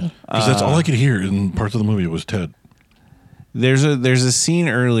Journey. Because that's all I could hear in parts of the movie was Ted. There's a scene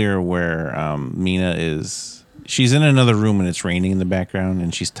earlier where Mina she's in another room and it's raining in the background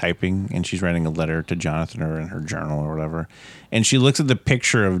and she's typing and she's writing a letter to Jonathan or in her journal or whatever. And she looks at the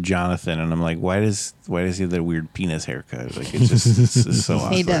picture of Jonathan and I'm like, why does he have that weird penis haircut? Like it's just so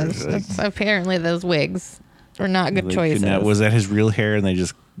awesome. He does. Like, apparently those wigs were not good choices. Was that his real hair and they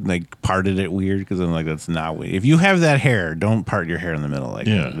just like parted it weird? Because I'm like, that's not weird. If you have that hair, don't part your hair in the middle. Like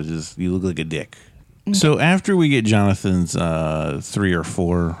you look like a dick. So after we get Jonathan's 3 or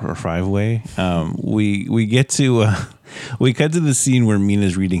 4 or 5 way, we get to we cut to the scene where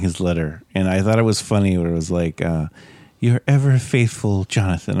Mina's reading his letter, and I thought it was funny where it was like, "You're ever faithful,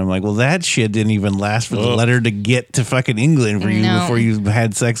 Jonathan." I'm like, well, that shit didn't even last for the letter to get to fucking England for you before you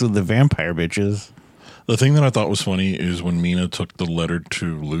had sex with the vampire bitches. The thing that I thought was funny is when Mina took the letter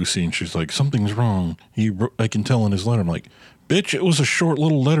to Lucy and she's like, something's wrong. I can tell in his letter. I'm like, Bitch, it was a short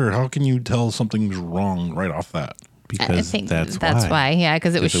little letter. How can you tell something's wrong right off that? Because I think that's why. Yeah,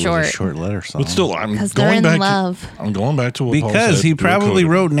 because it was short. It was a short letter song. But still, I'm going back. I'm going back to what because Paul said. He probably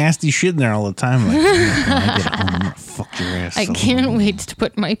wrote nasty shit in there all the time. Like, when I get home, I'm gonna fuck your ass. I can't wait to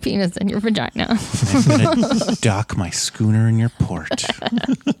put my penis in your vagina. I'm gonna dock my schooner in your port.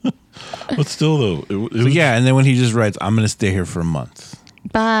 But still, though, it was, yeah. And then when he just writes, "I'm gonna stay here for a month.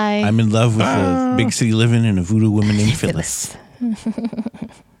 Bye. I'm in love with a big city living and a voodoo woman named Phyllis."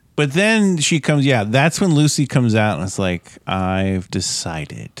 But then she comes, that's when Lucy comes out and it's like, I've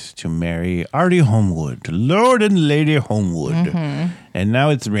decided to marry Artie Homewood, Lord and Lady Homewood. Mm-hmm. And now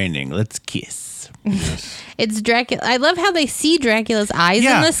it's raining. Let's kiss. It's Dracula. I love how they see Dracula's eyes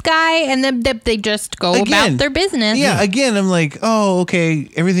in the sky and then they just go about their business. Yeah, again, I'm like, oh, okay,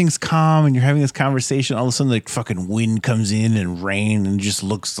 everything's calm and you're having this conversation. All of a sudden, like, fucking wind comes in and rain and just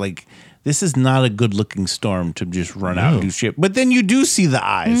looks like... This is not a good-looking storm to just run out and do shit. But then you do see the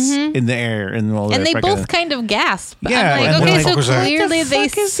eyes in the air and all that. And they both kind of gasp. Yeah. I'm like, okay, so clearly they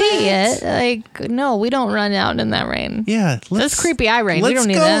see it. Like, no, we don't run out in that rain. Yeah. That's creepy eye rain. We don't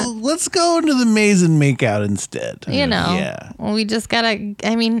need that. Let's go into the maze and make out instead. You know. Yeah. Well, we just gotta,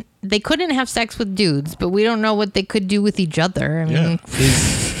 I mean, they couldn't have sex with dudes, but we don't know what they could do with each other. I mean,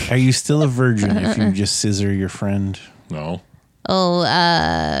 are you still a virgin if you just scissor your friend? No. Oh,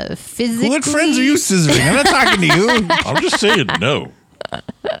 physically. What friends are you scissoring? I'm not talking to you. I'm just saying no.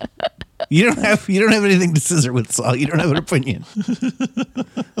 You don't have anything to scissor with, Saul. You don't have an opinion.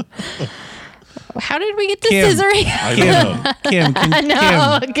 How did we get to scissoring?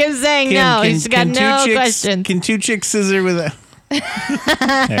 Kim's saying no. She's got no questions. Can two chicks scissor with a...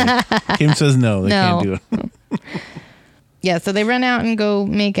 Hey, Kim says no. They can't do it. Yeah, so they run out and go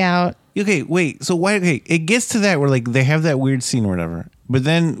make out. Okay, wait. So why? Okay, it gets to that where like they have that weird scene or whatever, but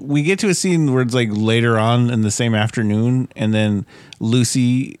then we get to a scene where it's like later on in the same afternoon, and then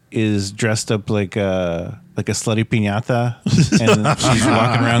Lucy is dressed up like a slutty piñata, and she's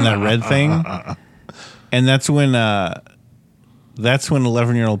walking around that red thing, and that's when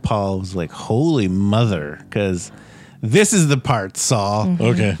 11-year-old Paul was like, "Holy mother!" Because this is the part, Saul,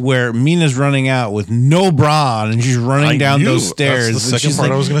 where Mina's running out with no bra on, and she's running down those stairs. That's the second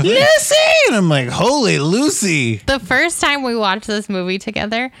part I was going to say. Lucy! And I'm like, holy Lucy. The first time we watched this movie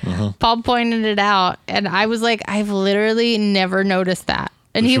together, Paul pointed it out, and I was like, I've literally never noticed that.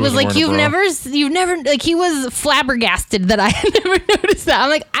 And he was like, you've never, like, he was flabbergasted that I had never noticed that. I'm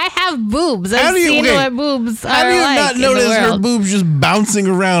like, I have boobs. I've seen what boobs are like. How do you not notice her boobs just bouncing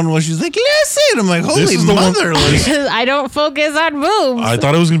around while she's like, listen? I'm like, holy mother. Because I don't focus on boobs. I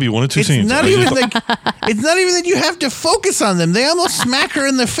thought it was going to be one of two scenes. It's not even that you have to focus on them. They almost smack her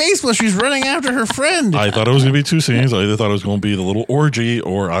in the face while she's running after her friend. I thought it was going to be two scenes. I either thought it was going to be the little orgy,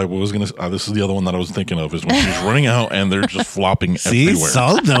 or I was going to, this is the other one that I was thinking of, is when she's running out and they're just flopping everywhere.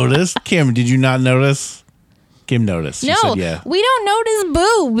 I'll notice. Kim, did you not notice? Kim noticed. No, said, yeah. We don't notice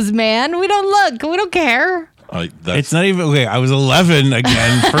boobs, man. We don't look. We don't care. It's not even okay. I was 11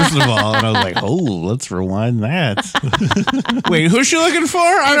 again, first of all, and I was like, "Oh, let's rewind that." Wait, who's she looking for?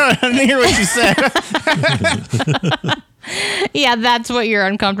 I didn't hear what you said. Yeah, that's what you're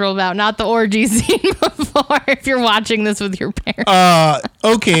uncomfortable about, not the orgy scene before. If you're watching this with your parents,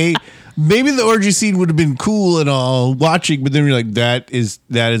 okay. Maybe the orgy scene would have been cool and all watching, but then you're like, that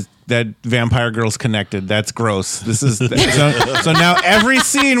vampire girl's connected. That's gross. This is so now every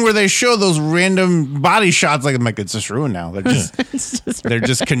scene where they show those random body shots, like I'm like, it's just ruined now. They're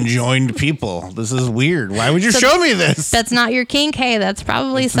just conjoined people. This is weird. Why would you show me this? That's not your kink. Hey, that's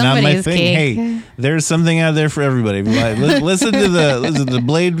probably somebody's kink. Hey, there's something out there for everybody. Listen to the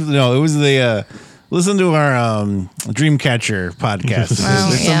Blade. No, it was the. Listen to our Dreamcatcher podcast.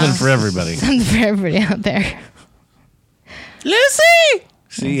 There's something for everybody. Something for everybody out there. Lucy!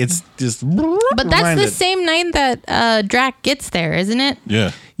 See, it's just... But that's the same night that Drac gets there, isn't it?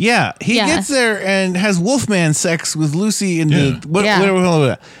 Yeah. Yeah, he gets there and has Wolfman sex with Lucy in the...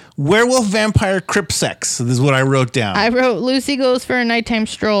 Werewolf vampire crypt sex. This is what I wrote down. I wrote, Lucy goes for a nighttime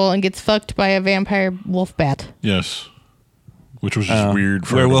stroll and gets fucked by a vampire wolf bat. Yes. Which was just weird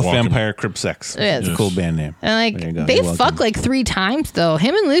for Werewolf Vampire Crypt Sex. It's a cool band name. And they fuck like 3 times though.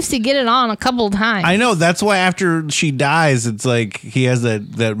 Him and Lucy get it on a couple times. I know. That's why after she dies, it's like he has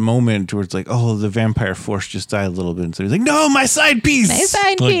that moment where it's like, oh, the vampire force just died a little bit. And so he's like, no, my side piece. My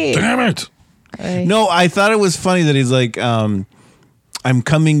side piece. Damn it. No, I thought it was funny that he's like, I'm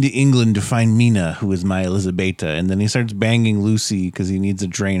coming to England to find Mina, who is my Elizabeta. And then he starts banging Lucy because he needs to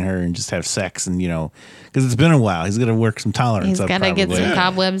drain her and just have sex. And, because it's been a while. He's got to work some tolerance. He's got to get some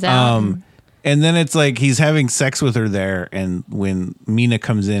cobwebs out. And then it's like he's having sex with her there, and when Mina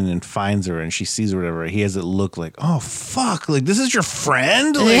comes in and finds her and she sees her, whatever, he has it look like, oh fuck, like this is your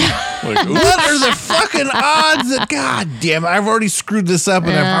friend? Like what are the fucking odds that, god damn it, I've already screwed this up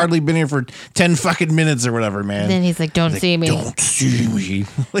and I've hardly been here for 10 fucking minutes or whatever, man. And then he's like, don't see me. Don't see me.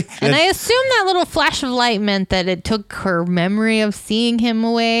 And I assume that little flash of light meant that it took her memory of seeing him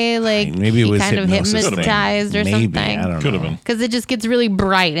away, like maybe it was kind of hypnotized or something. I don't know. Could have been. Because it just gets really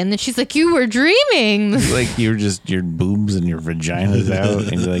bright, and then she's like, you were dreaming. Like you're just your boobs and your vagina's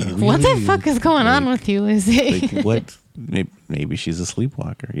out, and you're like, really? What the fuck is going on with you, Lucy? Like what? Maybe she's a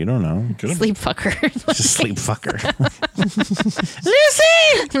sleepwalker. You don't know. Sleep fucker. Just sleep fucker.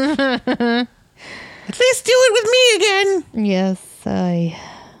 Lucy! At least do it with me again. Yes, I...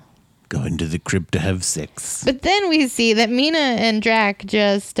 Go into the crib to have sex. But then we see that Mina and Drac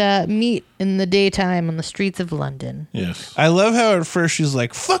just meet in the daytime on the streets of London. Yes. I love how at first she's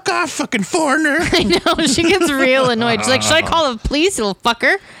like, fuck off, fucking foreigner. I know. She gets real annoyed. She's like, should I call the police, you little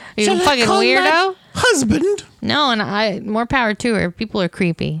fucker? You fucking weirdo? Husband. No, and more power to her. People are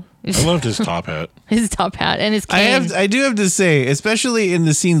creepy. I loved his top hat. His top hat and his cane. I do have to say, especially in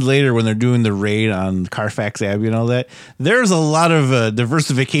the scenes later when they're doing the raid on Carfax Abbey and all that, there's a lot of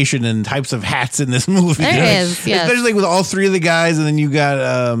diversification in types of hats in this movie. There is, yes. Especially like with all three of the guys, and then you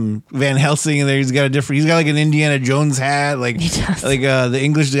got Van Helsing in there. He's got like an Indiana Jones hat. Like the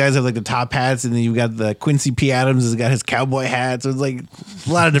English guys have like the top hats, and then you got the Quincy P. Adams has got his cowboy hat. So it's like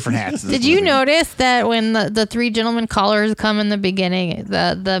a lot of different hats. Did you notice that when the three gentlemen callers come in the beginning,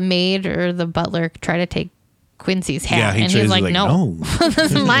 the maid or the butler try to take Quincy's hat, and he's like, no.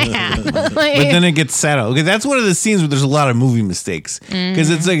 This is my hat. But then it gets set out. Okay, that's one of the scenes where there's a lot of movie mistakes, because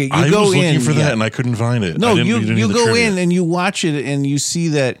it's like you I go was in looking for that and I couldn't find it. No, you go in and you watch it and you see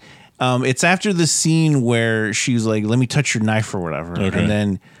that it's after the scene where she's like, let me touch your knife or whatever, and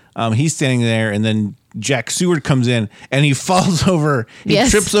then he's standing there, and then Jack Seward comes in and he falls over. He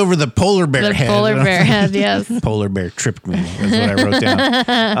trips over the polar bear head. Polar bear head, yes. Polar bear tripped me. That's what I wrote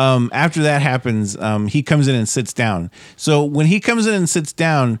down. After that happens, he comes in and sits down. So when he comes in and sits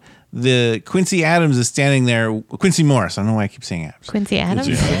down, the Quincy Adams is standing there. Quincy Morris. I don't know why I keep saying Adams. Quincy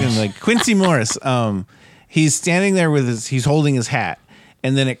Adams? Like Quincy Morris. He's standing there he's holding his hat.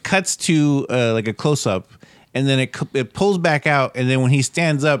 And then it cuts to like a close-up. And then it pulls back out, and then when he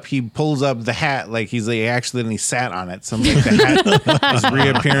stands up, he pulls up the hat like he's like accidentally sat on it. So like the hat is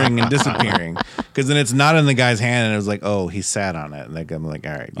reappearing and disappearing, because then it's not in the guy's hand, and it was like, oh, he sat on it. Like I'm like,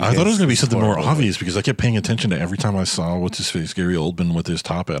 all right. I thought it was gonna be something more obvious, because I kept paying attention to every time I saw what's his face, Gary Oldman with his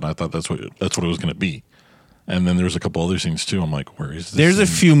top hat. I thought that's what it was gonna be. And then there was a couple other things too. I'm like, where is this? There's a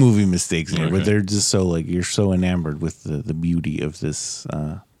few movie mistakes in here, but they're just so like you're so enamored with the beauty of this.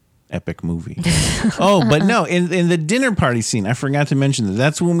 Epic movie. Oh, but no, in the dinner party scene, I forgot to mention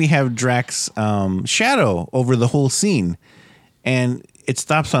that's when we have Drac's shadow over the whole scene, and it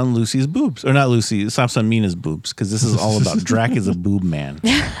stops on Lucy's boobs, or not Lucy, it stops on Mina's boobs, because this is all about Drac is a boob man.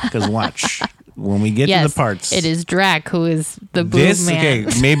 Because watch, when we get to the parts, it is Drac who is the boob man. Okay,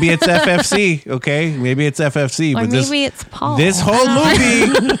 maybe it's FFC. Okay, maybe it's FFC, or but maybe it's Paul. This whole movie.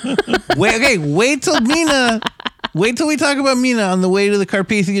 Wait till Mina. Wait till we talk about Mina on the way to the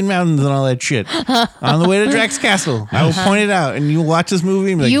Carpathian Mountains and all that shit. On the way to Drac's Castle. I will point it out, and you'll watch this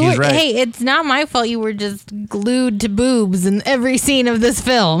movie and be like, he's right. Hey, it's not my fault you were just glued to boobs in every scene of this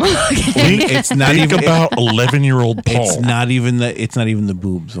film. It's not even about 11-year-old Paul. It's not even the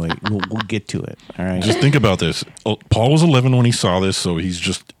boobs. Wait, we'll get to it. All right. Just think about this. Paul was 11 when he saw this, so he's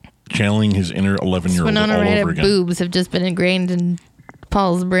just channeling his inner 11-year-old all over again. Boobs have just been ingrained in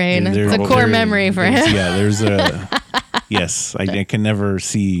Paul's brain. It's a core memory for him. Yeah, there's a... Yes, I can never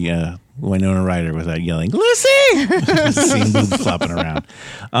see Winona Ryder without yelling, Lucy! Seeing boobs flopping around.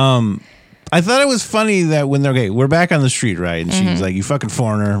 I thought it was funny that when we're back on the street, right? And she's like, you fucking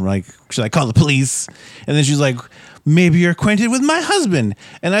foreigner. I'm like, should I call the police? And then she's like, maybe you're acquainted with my husband.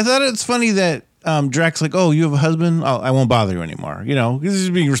 And I thought it's funny that Drac's like, oh, you have a husband? Oh, I won't bother you anymore. You know, he's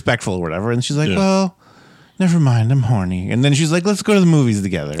just being respectful or whatever. And she's like, well... Never mind, I'm horny. And then she's like, let's go to the movies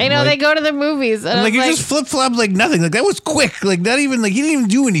together. I know, they go to the movies. And like, you just flip-flop like nothing. Like, that was quick. Like, not even, like, he didn't even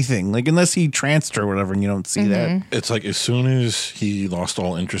do anything. Like, unless he tranced her or whatever, and you don't see that. It's like, as soon as he lost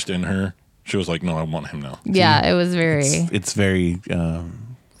all interest in her, she was like, no, I want him now. Yeah, it was very... It's very,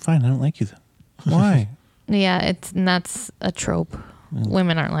 fine, I don't like you then. Why? Yeah, that's a trope.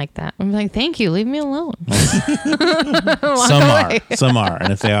 Women aren't like that. I'm like, thank you, leave me alone. Some are,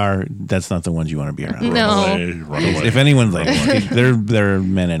 and if they are, that's not the ones you want to be around. No, run away. If anyone's like, there are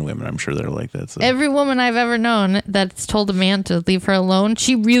men and women. I'm sure they're like that. So. Every woman I've ever known that's told a man to leave her alone,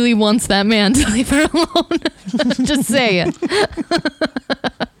 she really wants that man to leave her alone. Just say it.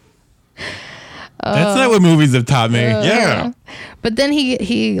 That's not what movies have taught me. Yeah. But then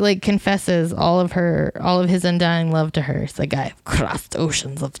he like confesses all of his undying love to her. It's like, I've crossed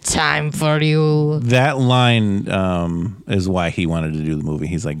oceans of time for you. That line is why he wanted to do the movie.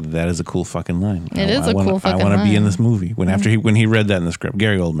 He's like, that is a cool fucking line. It is a cool fucking line. I want to be in this movie. When he read that in the script,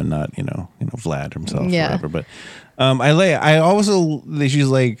 Gary Oldman, not Vlad himself, or whatever. But she's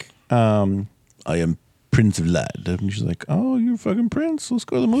like, I am Prince Vlad. And she's like, oh, you're fucking Prince. Let's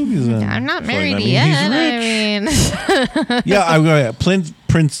go to the movies then. I'm not married yet. Yeah,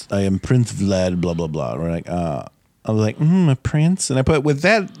 Prince. I am Prince Vlad. Blah blah blah. We're like, I was like, a prince, and I put with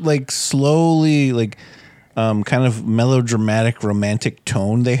that like slowly like, kind of melodramatic, romantic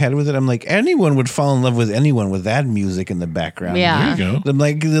tone they had with it. I'm like, anyone would fall in love with anyone with that music in the background. Yeah, there you go. I'm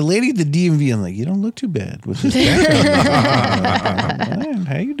like, the lady at the DMV. I'm like, you don't look too bad with this background. Man,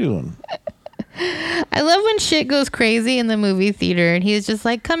 how you doing? I love when shit goes crazy in the movie theater, and he's just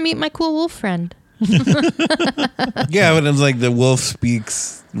like, come meet my cool wolf friend. Yeah, but it's like the wolf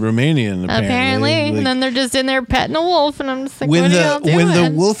speaks Romanian, apparently. Like, and then they're just in there petting a wolf, and I'm just like, when what are y'all doing? When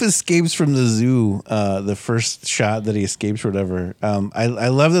the wolf escapes from the zoo, the first shot that he escapes or whatever, I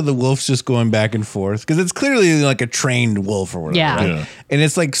love that the wolf's just going back and forth, because it's clearly like a trained wolf or whatever. Yeah. Right? Yeah. And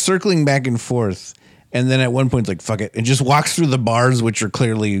it's like circling back and forth. And then at one point, it's like, fuck it. It just walks through the bars, which are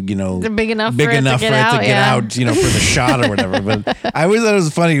clearly, they're big enough for it to get out, for the shot or whatever. But I always thought it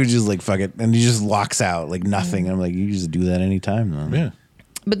was funny. He was just like, fuck it. And he just walks out like nothing. I'm like, you just do that anytime, though. Yeah.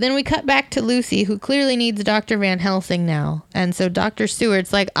 But then we cut back to Lucy, who clearly needs Dr. Van Helsing now. And so Dr.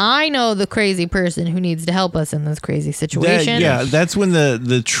 Stewart's like, I know the crazy person who needs to help us in this crazy situation. That's when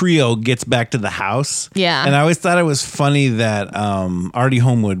the trio gets back to the house. Yeah. And I always thought it was funny that Artie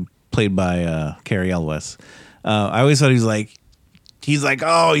Homewood, played by Carrie Elwes, I always thought he's like,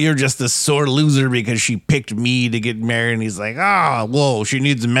 oh, you're just a sore loser because she picked me to get married. And he's like, whoa, she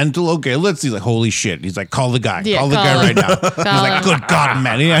needs a mental. Okay, he's like, holy shit. He's like, call the guy. Call the guy right now. He's like, good God,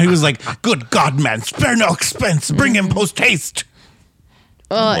 man. Yeah, he was like, good God, man. Spare no expense. Bring him post haste.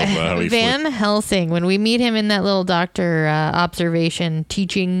 Well, Van Helsing, when we meet him in that little doctor observation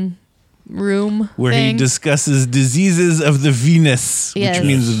teaching room where thing. He discusses diseases of the Venus, which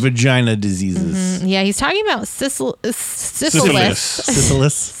means vagina diseases. Mm-hmm. Yeah, he's talking about syphilis. He's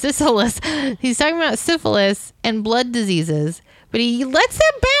talking about syphilis and blood diseases, but he lets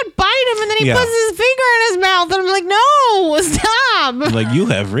that bat bite him, and then he puts his finger in his mouth, and I'm like, no, stop. Like, you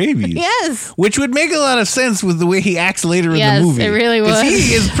have rabies. Yes. Which would make a lot of sense with the way he acts later in the movie. Yes, it really would. Because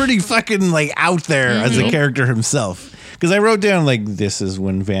he is pretty fucking like out there as a character himself. Because I wrote down, like, this is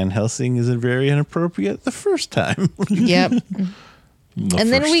when Van Helsing is very inappropriate the first time. Yep.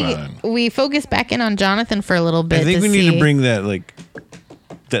 And then we focus back in on Jonathan for a little bit. I think we need to bring that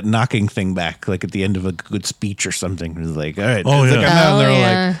knocking thing back, like at the end of a good speech or something. It's like, all right. Oh,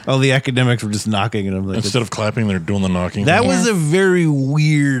 yeah. Like, all the academics were just knocking. And I'm like, instead of clapping, they're doing the knocking. That was a very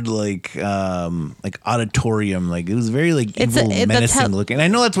weird, like auditorium. Like, it was very, like, evil, menacing looking. I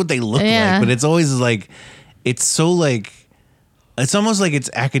know that's what they look like, but it's always like, it's so like, it's almost like it's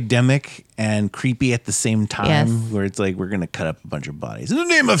academic and creepy at the same time, where it's like, we're going to cut up a bunch of bodies in the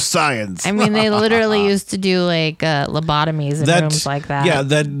name of science. I mean, they literally used to do like lobotomies in rooms like that. Yeah,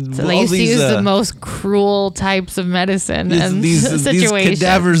 so they used to use the most cruel types of medicine and situations. These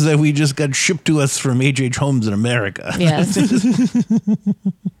cadavers that we just got shipped to us from H.H. Holmes in America. Yes.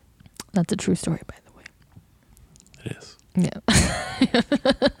 That's a true story, by the way. It is. Yeah.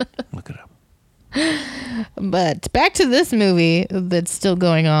 Look it up. But back to this movie that's still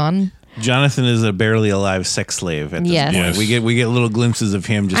going on. Jonathan is a barely alive sex slave at this point. Yes. We get little glimpses of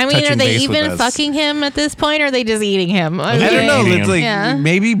him just touching base with us. are they even fucking him at this point, or are they just eating him? I don't know. It's like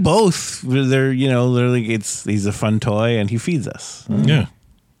maybe both. They're like, he's a fun toy and he feeds us. Yeah.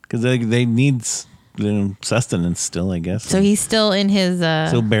 Because they need sustenance still, I guess. So he's still in his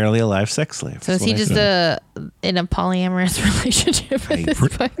still barely alive sex slave. So is he just in a polyamorous relationship at this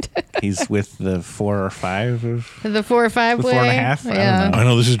point? He's with the 4 or 5 of the 4 or 5 way. 4.5. Yeah. I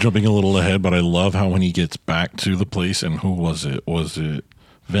know this is jumping a little ahead, but I love how when he gets back to the place, and who was it? Was it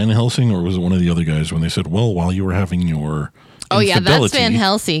Van Helsing or was it one of the other guys when they said, "Well, while you were having your that's Van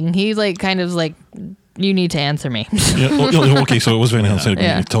Helsing." He like kind of like, you need to answer me. Okay, so it was Van Helsing.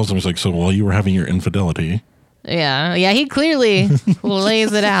 He tells him, he's like, so while you were having your infidelity. Yeah, he clearly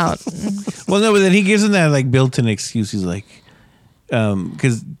lays it out. Well, no, but then he gives him that like built-in excuse. He's like,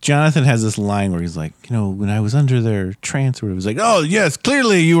 because Jonathan has this line where he's like, when I was under their trance, where it was like, oh yes,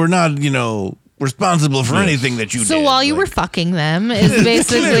 clearly you were not, responsible for anything that you did. So while you were fucking them is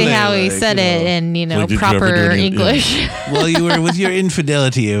basically how he said it in, proper English. While you were with your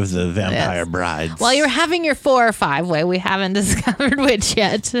infidelity of the vampire brides. While you're having your 4 or 5 way, we haven't discovered which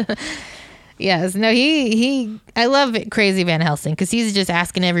yet. Yes. No, I love Crazy Van Helsing because he's just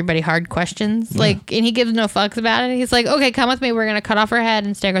asking everybody hard questions. Yeah. And he gives no fucks about it. He's like, okay, come with me. We're going to cut off her head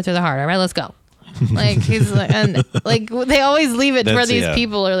and stick her through the heart. All right, let's go. He's like, and they always leave it where these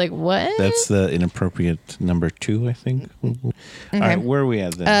people are like, what? That's the inappropriate number 2, I think. Okay. All right, where are we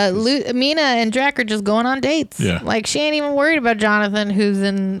at then? Mina and Drac are just going on dates. Yeah. She ain't even worried about Jonathan, who's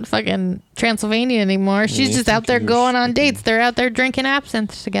in fucking Transylvania anymore. She's just out there going on dates. They're out there drinking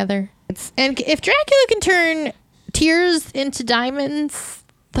absinthe together. And if Dracula can turn tears into diamonds,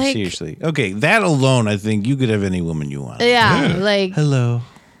 seriously, okay, that alone, I think you could have any woman you want. Yeah. Hello.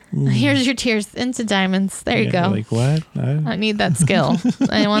 Here's your tears into diamonds. There you go. Like what? I need that skill.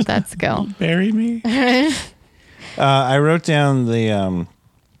 I want that skill. Bury me. I wrote down the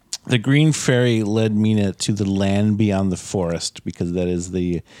green fairy led Mina to the land beyond the forest because that is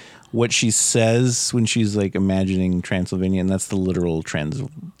what she says when she's imagining Transylvania, and that's the literal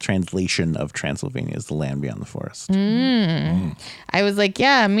translation of Transylvania is the land beyond the forest. I was like,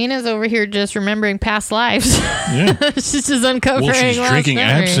 yeah, Mina's over here just remembering past lives. Yeah. She's just uncovering. Well, she's drinking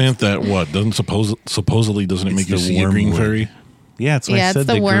absinthe that doesn't supposedly doesn't it make you see a green fairy? Yeah, it's what I said.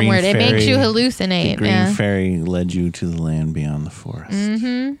 It's the wormwood. It makes you hallucinate. The green fairy led you to the land beyond the forest.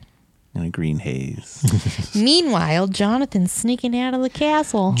 Mm-hmm. In a green haze. Meanwhile, Jonathan's sneaking out of the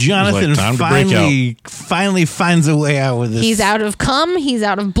castle. Jonathan finally finds a way out with this. He's out of cum. He's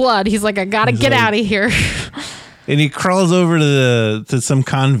out of blood. He's like, I gotta get out of here. And he crawls over to some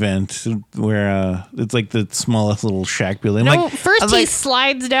convent where it's like the smallest little shack building. First he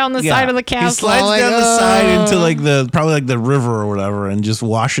slides down the side of the castle. He slides down the side into probably the river or whatever, and just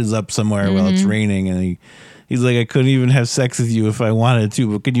washes up somewhere while it's raining. And he's like, I couldn't even have sex with you if I wanted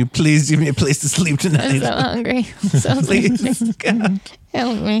to, but could you please give me a place to sleep tonight? I'm so hungry. Please, God.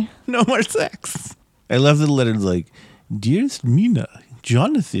 Help me. No more sex. I love the letters Dearest Mina,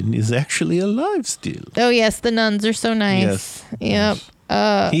 Jonathan is actually alive still. Oh, yes, the nuns are so nice. Yes.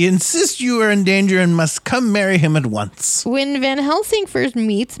 Yep. He insists you are in danger and must come marry him at once. When Van Helsing first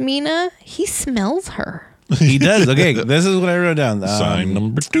meets Mina, he smells her. He does. Okay, this is what I wrote down. Sign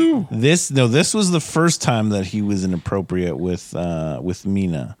number 2. This was the first time that he was inappropriate with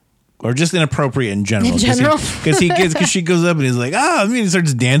Mina, or just inappropriate in general. Because she goes up and he's like, he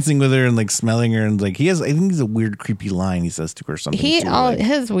starts dancing with her and smelling her and he has. I think he's a weird, creepy line he says to her or something.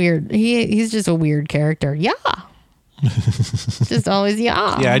 His weird. He's just a weird character. Yeah. Just always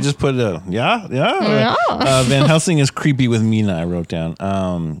yeah. Yeah, I just put yeah. Van Helsing is creepy with Mina. I wrote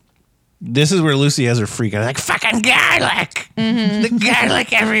down. This is where Lucy has her freak out. Fucking garlic! Mm-hmm. The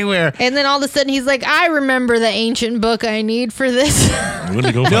garlic everywhere. And then all of a sudden he's like, I remember the ancient book I need for this.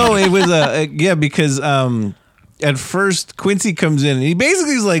 No, it was because at first Quincy comes in and he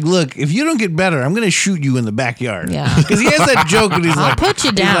basically is like, look, if you don't get better, I'm going to shoot you in the backyard. Yeah. Because he has that joke and he's I'll put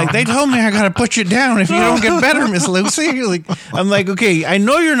you down. He's like, they told me I got to put you down if you don't get better, Miss Lucy. I'm like, okay, I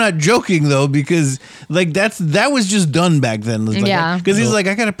know you're not joking though, because that was just done back then. Because he's like,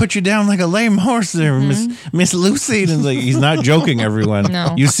 I got to put you down like a lame horse there, Miss Lucy. And he's not joking, everyone.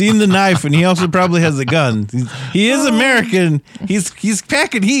 No. You've seen the knife and he also probably has a gun. He is American. He's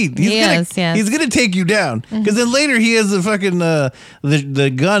packing heat. He's going to take you down. Because then later he has the fucking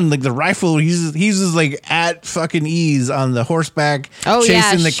the gun, the rifle. He's just at fucking ease on the horseback,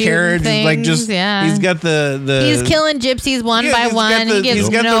 chasing the carriage. He's got the he's killing gypsies one by one. He gives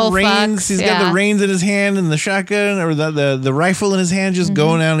no fucks. He's got the reins in his hand and the shotgun or the rifle in his hand, just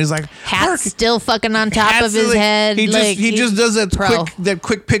going out. And he's like, hat's still fucking on top of his head. He just does that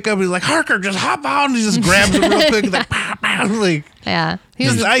quick pickup. He's like, Harker, just hop on. He just grabs it real quick. Yeah.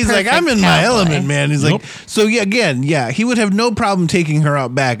 He's like, I'm in my element, man. He's like, so he would have no problem taking her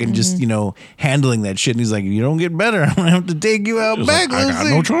out back and just, handling that shit. And he's like, you don't get better, I'm going to have to take you out back, Lucy. I got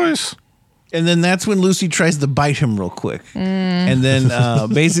no choice. And then that's when Lucy tries to bite him real quick. And then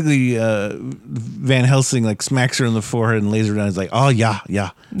basically Van Helsing smacks her in the forehead and lays her down. He's like, oh, yeah.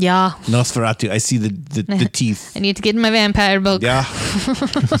 Nosferatu, I see the teeth. I need to get in my vampire book. Yeah.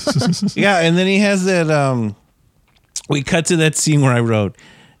 Yeah, and then he has that... we cut to that scene where I wrote,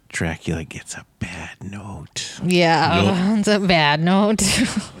 Dracula gets a bad note. Yeah, it's a bad note.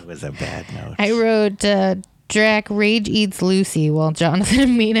 It was a bad note. I wrote, Drac rage eats Lucy while Jonathan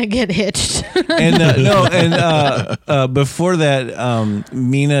and Mina get hitched. And before that,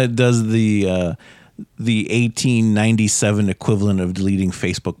 Mina does the 1897 equivalent of deleting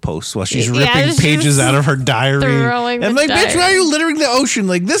Facebook posts while she's ripping pages out of her diary. And bitch, why are you littering the ocean?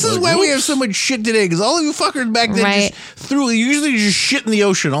 This is why we have so much shit today, because all of you fuckers back then usually just shit in the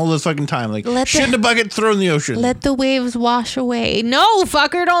ocean all this fucking time. Shit in a bucket, throw in the ocean. Let the waves wash away. No,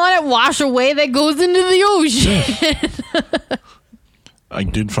 fucker, don't let it wash away. That goes into the ocean. I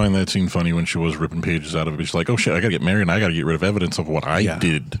did find that scene funny when she was ripping pages out of it. She's like, oh shit, I gotta get married and I gotta get rid of evidence of what I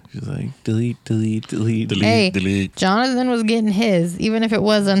did. She's like, delete, delete, delete, delete. Hey, delete. Jonathan was getting his, even if it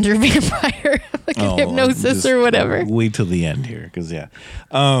was under vampire, like hypnosis or whatever. Wait till the end here, because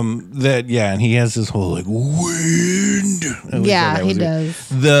and he has this whole like wind. He does.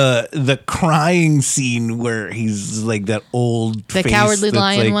 The crying scene where he's like that old the face cowardly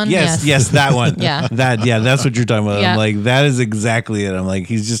lion like, one. Yes, that one. That's what you're talking about. Yeah. I'm like, that is exactly it. I'm like,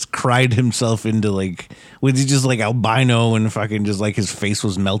 he's just cried himself into like, was he just like albino and fucking just like his face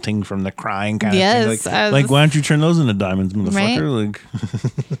was melting from the crying kind of thing? Like, why don't you turn those into diamonds, motherfucker? Like,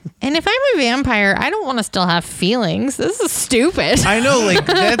 and if I'm a vampire, I don't want to still have feelings. This is stupid. I know, like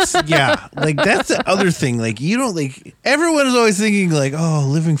that's that's the other thing. Like, you don't like, everyone is always thinking like, oh,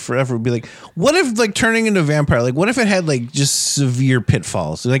 living forever would be like, what if like turning into a vampire? Like, what if it had like just severe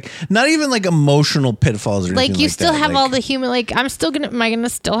pitfalls? Like, not even like emotional pitfalls or anything like you like still that. have like, all the human. Like, am I gonna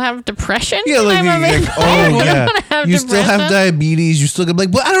still have depression? Yeah, like, you still have diabetes. You still gonna be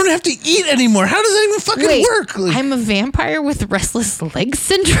like, but I don't have to eat anymore. How does that even fucking work? Like, I'm a vampire with restless leg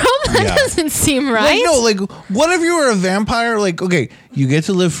syndrome. That doesn't seem right. Like, no, like, what if you were a vampire? Like, okay, you get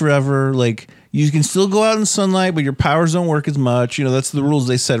to live forever. Like, you can still go out in sunlight, but your powers don't work as much. You know, that's the rules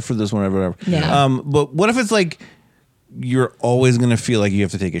they set for this one, whatever. Yeah. But what if it's like, you're always gonna feel like you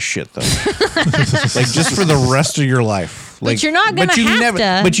have to take a shit though, like just for the rest of your life. Like, but you're not gonna have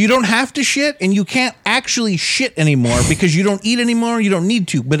to. But you don't have to shit, and you can't actually shit anymore because you don't eat anymore. You don't need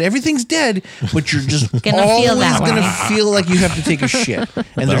to. But everything's dead. But you're just always gonna feel like you have to take a shit,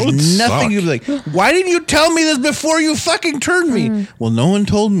 and there's nothing you'd be like, why didn't you tell me this before you fucking turned me? Well, no one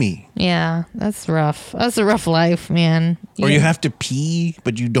told me. Yeah, that's rough. That's a rough life, man. Or you have to pee,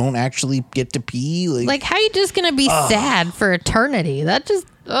 but you don't actually get to pee. Like how you just gonna be sad for eternity? That just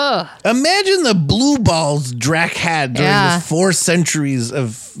Imagine the blue balls Drac had during the 4 centuries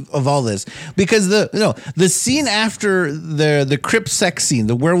of all this, because the scene after the crypt sex scene,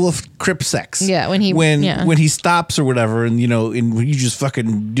 the werewolf crypt sex. Yeah, when he stops or whatever, and and you just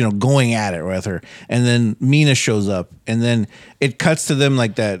fucking going at it with her, and then Mina shows up, and then it cuts to them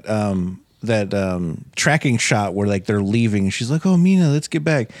like that tracking shot where like they're leaving. She's like, "Oh, Mina, let's get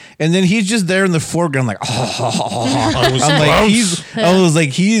back." And then he's just there in the foreground, like, I was like,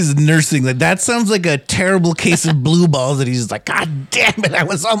 he's nursing. Like, that sounds like a terrible case of blue balls. That he's just like, God damn it, I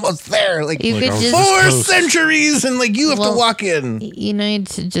was almost there. Like, 4 centuries, and like you have to walk in. You need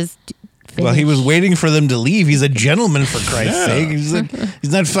to just. Finish. Well, he was waiting for them to leave. He's a gentleman, for Christ's sake. He's like,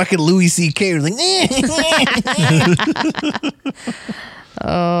 he's not fucking Louis C.K. He's like,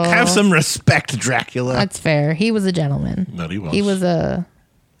 Oh, have some respect, Dracula. That's fair. He was a gentleman. No, he was. He was a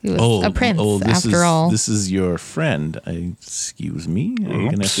prince. After all, this is your friend. Excuse me. I'm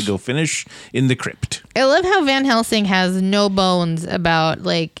gonna have to go finish in the crypt. I love how Van Helsing has no bones about,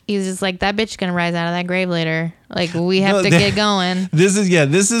 like, he's just like, that bitch gonna rise out of that grave later. Like, we have to get going. This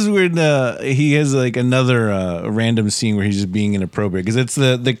is where he has like another random scene where he's just being inappropriate, because it's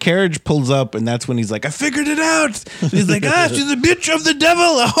the carriage pulls up, and that's when he's like, I figured it out. And he's like, she's a bitch of the devil,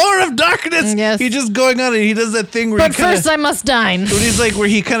 a whore of darkness. Yes. He's just going on, and he does that thing where but first I must dine. When he's like, where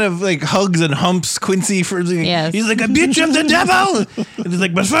he kind of like hugs and humps Quincy for yes. He's like, a bitch of the devil. And he's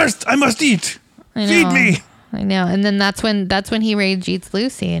like, but first I must eat. Feed me. I know. And then that's when he rage eats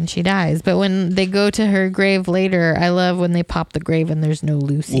Lucy and she dies. But when they go to her grave later, I love when they pop the grave and there's no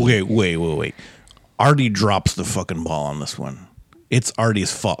Lucy. Okay, wait. Artie drops the fucking ball on this one. It's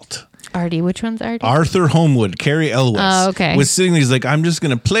Artie's fault. Artie, which one's Artie? Arthur Homewood, Carrie Elwes. Oh, okay. Was sitting there. He's like, I'm just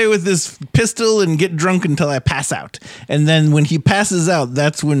going to play with this pistol and get drunk until I pass out. And then when he passes out,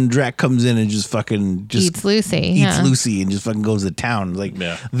 that's when Drac comes in and just eats Lucy. Eats Lucy and just fucking goes to town. Like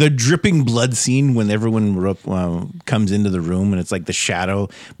the dripping blood scene when everyone comes into the room and it's like the shadow,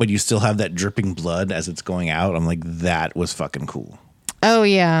 but you still have that dripping blood as it's going out. I'm like, that was fucking cool. Oh,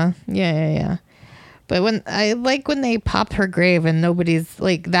 yeah. Yeah. But when they popped her grave and nobody's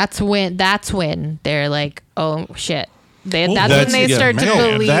like, that's when they're like, oh shit. That's when they start to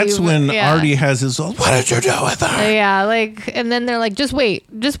believe. That's when Artie has his, what did you do with her? Yeah, like, and then they're like, just wait.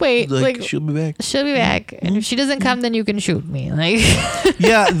 Like, she'll be back. Mm-hmm. And if she doesn't come, then you can shoot me. Like,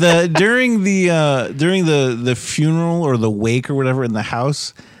 yeah, during the funeral or the wake or whatever in the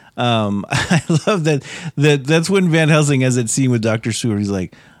house. I love that's when Van Helsing has that scene with Dr. Seward. He's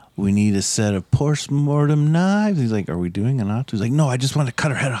like, we need a set of post-mortem knives. He's like, are we doing an autopsy? He's like, no, I just want to cut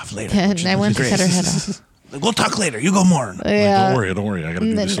her head off later. I want to cut her head off. Like, we'll talk later. You go more. Yeah. Like, don't worry. I got to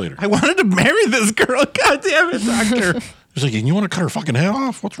do this later. I wanted to marry this girl. God damn it, doctor. He's like, and you want to cut her fucking head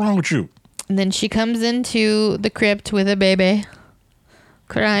off? What's wrong with you? And then she comes into the crypt with a baby.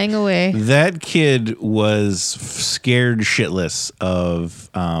 crying away. That kid was scared shitless of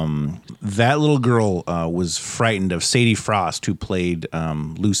that little girl was frightened of Sadie Frost, who played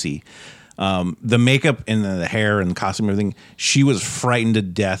Lucy. The makeup and the hair and the costume and everything, she was frightened to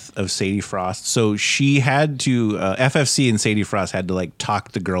death of Sadie Frost. So she had to, FFC and Sadie Frost had to like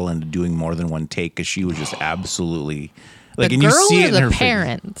talk the girl into doing more than one take because she was just absolutely like, the and girl you see or it in the her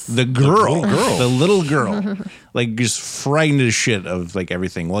parents? The girl, the little girl, like just frightened as shit of like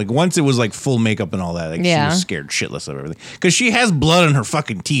everything. Like once it was like full makeup and all that, like she was scared shitless of everything because she has blood in her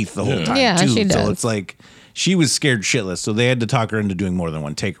fucking teeth the whole time too. She does. So it's like she was scared shitless. So they had to talk her into doing more than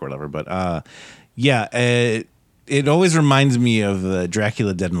one take or whatever. But it always reminds me of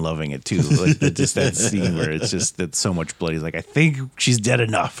Dracula Dead and Loving It too. Like just that scene where it's just that so much blood. He's like, I think she's dead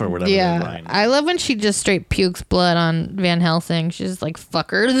enough or whatever. Yeah, I love when she just straight pukes blood on Van Helsing. She's just like,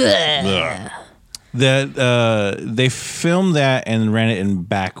 fuck her. That they filmed that and ran it in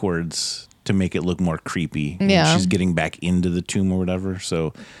backwards to make it look more creepy. Yeah, she's getting back into the tomb or whatever.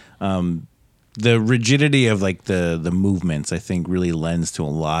 So the rigidity of like the movements, I think, really lends to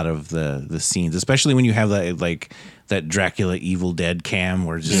a lot of the scenes, especially when you have that like that Dracula Evil Dead cam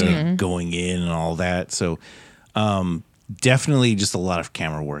where it's just like going in and all that. So definitely just a lot of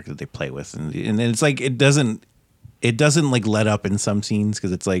camera work that they play with, and it's like it doesn't like let up in some scenes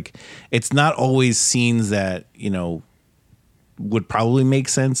because it's like it's not always scenes that would probably make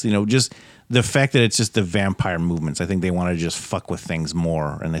sense. Just the fact that it's just the vampire movements, I think they want to just fuck with things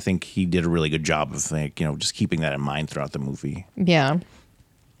more. And I think he did a really good job of like, just keeping that in mind throughout the movie. Yeah.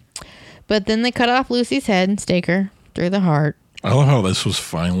 But then they cut off Lucy's head and stake her through the heart. I love how this was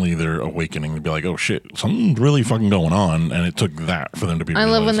finally their awakening to be like, oh shit, something's really fucking going on. And it took that for them to be I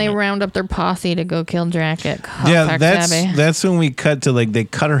love when they round up their posse to go kill Dracula. Yeah, that's when we cut to like, they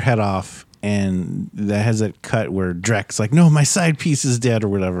cut her head off. And that has that cut where Drac's like, no, my side piece is dead or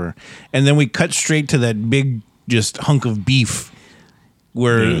whatever. And then we cut straight to that big just hunk of beef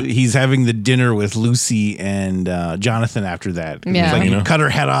where he's having the dinner with Lucy and Jonathan after that. Yeah. Like, he cut her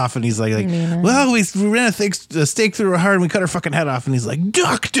head off and he's like well, we ran a stake through her heart and we cut her fucking head off. And he's like,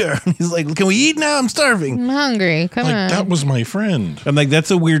 doctor. And he's like, can we eat now? I'm starving. I'm hungry. Come on. That was my friend. I'm like,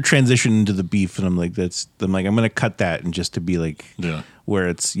 that's a weird transition into the beef. And I'm like, I'm going to cut that and just to be like, where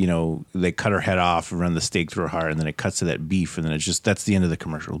it's, they cut her head off and run the stake through her heart and then it cuts to that beef and then it's just, that's the end of the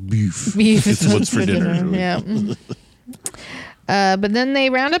commercial. Beef. It's what's for dinner. Yeah. But then they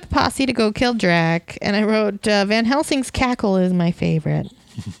round up a posse to go kill Drac, and I wrote Van Helsing's cackle is my favorite.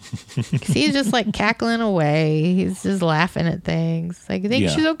 Cause he's just like cackling away. He's just laughing at things. Like, I think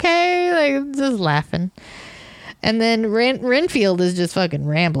she's okay. Like, just laughing. And then Renfield is just fucking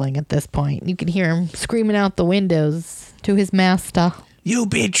rambling at this point. You can hear him screaming out the windows to his master. You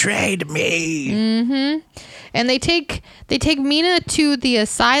betrayed me. Mm-hmm. And they take Mina to the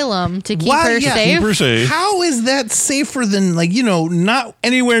asylum to keep her safe. Keep her safe. How is that safer than not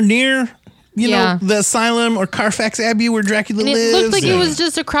anywhere near the asylum or Carfax Abbey where Dracula lives? It looked like it was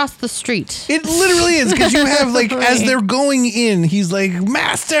just across the street. It literally is, because you have like as they're going in, he's like,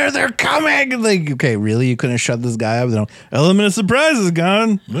 "Master, they're coming!" Like, okay, really? You couldn't shut this guy up? No, element of surprise is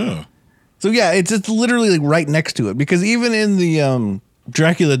gone. Yeah. So yeah, it's literally like right next to it, because even in the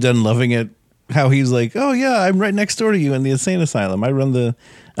Dracula Dead and Loving It, how he's like, oh yeah, I'm right next door to you in the insane asylm. I'm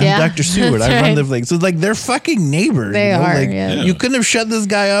Dr. Seward. I run the thing. So like they're fucking neighbors. They are. Like, you couldn't have shut this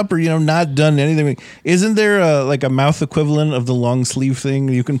guy up or not done anything. Isn't there a mouth equivalent of the long sleeve thing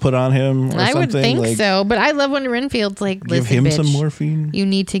you can put on him? Or I something? would think so, but I love when Renfield's like, listen, give him bitch, some morphine. You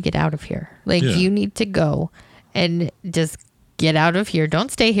need to get out of here. Like you need to go and just get out of here.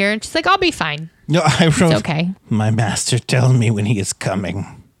 Don't stay here. And she's like, I'll be fine. No, I wrote, it's okay. My master tell me when he is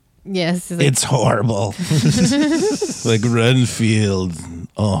coming. Yes. Like, it's horrible. Like Renfield.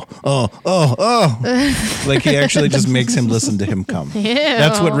 Oh. Like he actually just makes him listen to him come. Ew.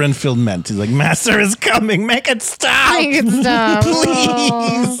 That's what Renfield meant. He's like, Master is coming. Make it stop. Make it stop.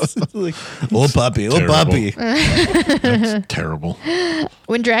 Please. Like, oh, puppy. That's terrible.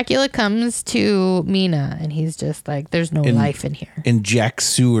 When Dracula comes to Mina and he's just like, there's no life in here. In Jack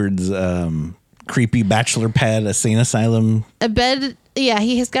Seward's creepy bachelor pad, insane asylum. A bed. Yeah,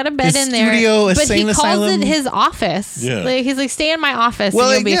 he has got a bed his in there. Studio, but he calls asylum. it his office. Yeah. Like, he's like, stay in my office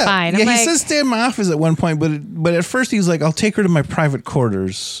and you'll be fine. Yeah, he says stay in my office at one point, but at first he was like, I'll take her to my private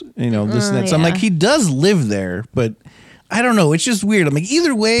quarters, this and that. So I'm like, he does live there, but I don't know. It's just weird. I'm like,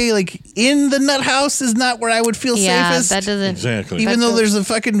 either way, like in the nut house is not where I would feel safest. That doesn't exactly. Even though there's a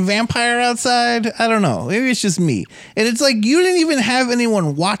fucking vampire outside, I don't know. Maybe it's just me. And it's like you didn't even have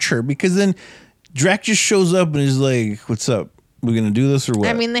anyone watch her, because then Drac just shows up and is like, "What's up?" We're going to do this or what?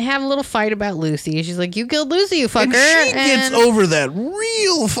 I mean, they have a little fight about Lucy. She's like, you killed Lucy, you fucker. And she gets over that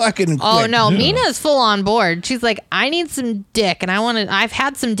real fucking quick. Oh, no. Yeah. Mina's full on board. She's like, I need some dick, and I've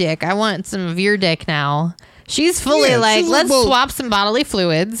had some dick. I want some of your dick now. She's fully let's swap some bodily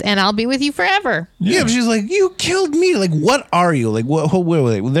fluids, and I'll be with you forever. Yeah, but she's like, you killed me. Like, what are you? Like, what?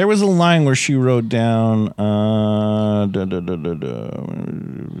 Wait. There was a line where she wrote down,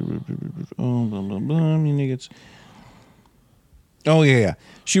 Oh, yeah.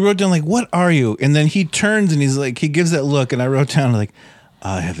 She wrote down, like, what are you? And then he turns and he's like, he gives that look. And I wrote down, like,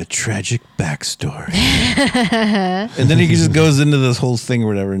 I have a tragic backstory. And then he just goes into this whole thing or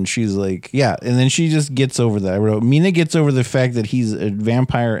whatever. And she's like, yeah. And then she just gets over that. I wrote, Mina gets over the fact that he's a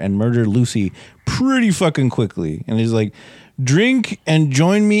vampire and murdered Lucy pretty fucking quickly. And he's like, drink and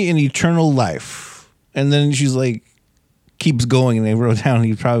join me in eternal life. And then she's like, keeps going, and they wrote down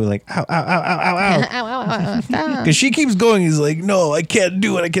he's probably like ow ow ow ow ow ow ow because she keeps going. He's like, no, I can't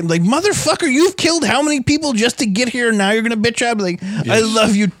do it. I can't. Like, motherfucker, you've killed how many people just to get here? Now you're gonna bitch out? Like, yes. I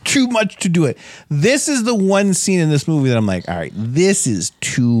love you too much to do it. This is the one scene in this movie that I'm like, all right, this is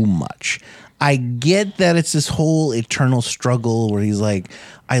too much. I get that it's this whole eternal struggle where he's like,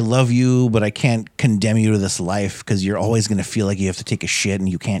 I love you, but I can't condemn you to this life because you're always going to feel like you have to take a shit and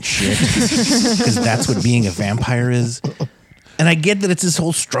you can't shit because that's what being a vampire is. And I get that it's this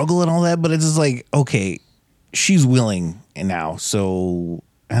whole struggle and all that, but it's just like, okay, she's willing now, so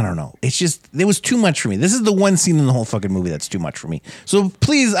I don't know. It's just, it was too much for me. This is the one scene in the whole fucking movie that's too much for me. So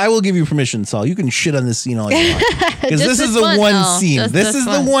please, I will give you permission, Saul. You can shit on this scene all you want. Because this is the one scene. This is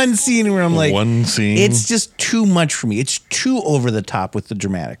the one scene where I'm like, one scene. It's just too much for me. It's too over the top with the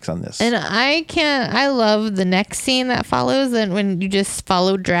dramatics on this. And I love the next scene that follows, and when you just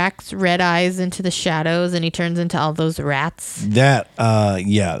follow Drax's red eyes into the shadows and he turns into all those rats. That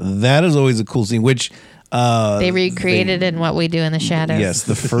is always a cool scene, which... they recreated in What We Do in the Shadows. Yes,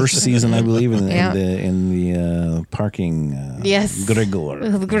 the first season, I believe, in the parking. Yes, Gregor.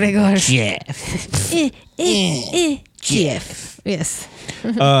 Jeff. Yes.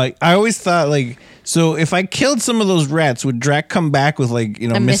 I always thought, like, so if I killed some of those rats, would Drac come back with, like, you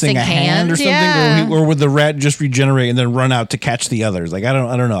know, missing a hand or something, yeah. or would the rat just regenerate and then run out to catch the others? Like, I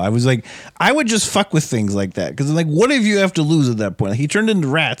don't know. I was like, I would just fuck with things like that because, like, what if you have to lose at that point? Like, he turned into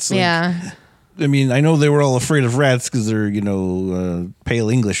rats. Like, yeah. I mean, I know they were all afraid of rats because they're, you know, pale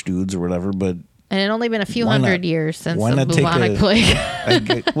English dudes or whatever, but... And it had only been a few hundred years since the bubonic plague.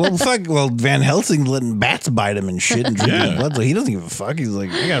 Well, Van Helsing letting bats bite him and shit and drink his blood, so he doesn't give a fuck. He's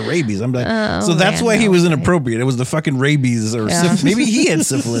like, I got rabies. I'm like, so that's why he was inappropriate. It was the fucking rabies or syphilis. Maybe he had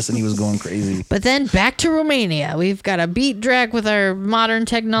syphilis and he was going crazy. But then back to Romania. We've got to beat Drac with our modern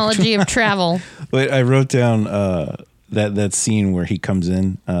technology of travel. Wait, I wrote down... That scene where he comes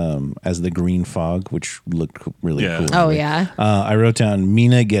in as the green fog, which looked really cool. Oh, yeah. I wrote down,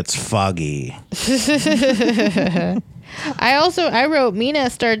 Mina gets foggy. I wrote, Mina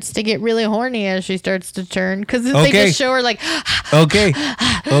starts to get really horny as she starts to turn, because they just show her like... Okay,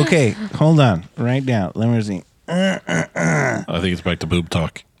 hold on. Right now. Let me see. I think it's back to boob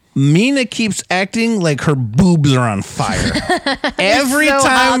talk. Mina keeps acting like her boobs are on fire. Every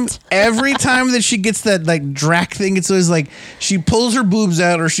time that she gets that like Drac thing, it's always like she pulls her boobs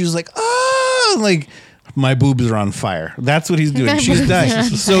out, or she's like, oh, like my boobs are on fire. That's what he's doing. She's dying.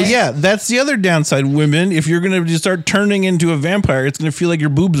 So yeah, that's the other downside. Women, if you're gonna just start turning into a vampire, it's gonna feel like your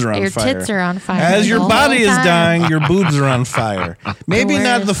boobs are on fire. Your tits are on fire. As your body is dying, your boobs are on fire. Maybe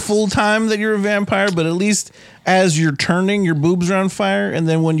not the full time that you're a vampire, but at least as you're turning, your boobs are on fire, and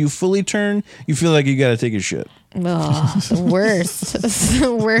then when you fully turn, you feel like you got to take a shit. Oh, the worst. It's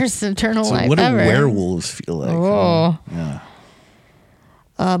the worst eternal life what ever. What do werewolves feel like? Oh. Yeah.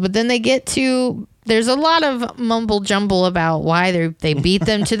 But then they get to... There's a lot of mumble jumble about why they beat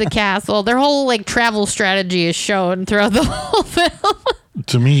them to the castle. Their whole like travel strategy is shown throughout the whole film.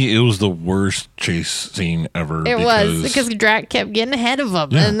 To me, it was the worst chase scene ever. It was because Drac kept getting ahead of them,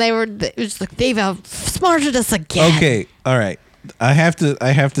 and it was like they've outsmarted us again. Okay, all right. I have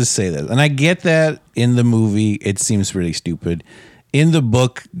to say that, and I get that in the movie it seems really stupid. In the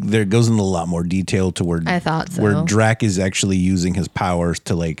book, there goes into a lot more detail to where I thought so. Where Drac is actually using his powers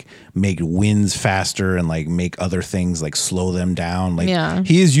to like make winds faster and like make other things like slow them down. Like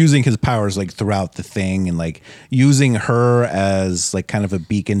he is using his powers like throughout the thing and like using her as like kind of a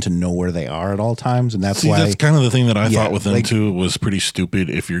beacon to know where they are at all times. And that's why that's kind of the thing that I thought with them too was pretty stupid.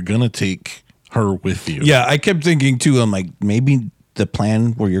 If you're gonna take her with you, I kept thinking too. I'm like, maybe the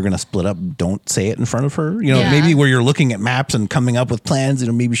plan where you're going to split up, don't say it in front of her. Maybe where you're looking at maps and coming up with plans,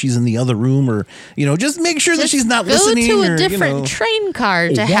 maybe she's in the other room, or, just make sure that she's not listening. Go to a different train car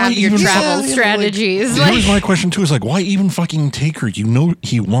to have your travel strategies. Here's my question too, is like, why even fucking take her? He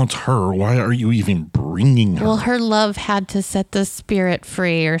wants her. Why are you even bringing her? Well, her love had to set the spirit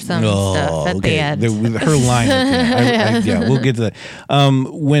free or some stuff at the end. Her line. We'll get to that.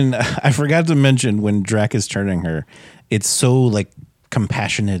 When I forgot to mention, when Drac is turning her, it's so like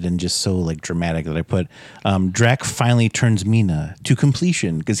compassionate and just so like dramatic that I put Drac finally turns Mina to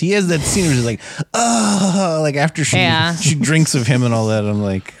completion, because he has that scene where he's like, like after she drinks of him and all that. I'm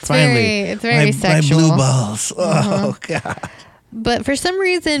like, it's very sexual. My blue balls. Oh God. But for some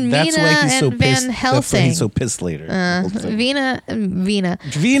reason, Mina and Van Helsing. That's why he's so pissed later. Vina and Van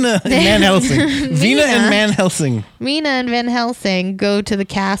Helsing. Vina and Van Helsing. Mina and Van Helsing go to the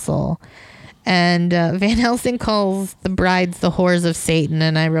castle. And Van Helsing calls the brides the whores of Satan.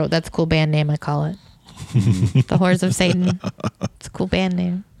 And I wrote, that's a cool band name, I call it. The whores of Satan. It's a cool band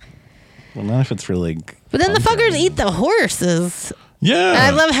name. Well, not if it's really... But then the fuckers eat the horses. Yeah. And I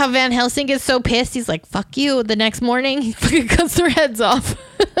love how Van Helsing gets so pissed. He's like, fuck you. The next morning, he fucking cuts their heads off.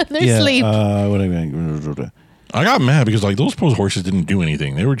 They're asleep. I got mad because like those poor horses didn't do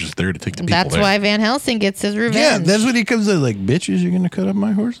anything. They were just there to take the people. That's why Van Helsing gets his revenge. Yeah, that's what he comes in like, bitches, you're gonna cut up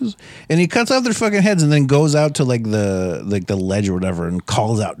my horses, and he cuts off their fucking heads and then goes out to like the ledge or whatever and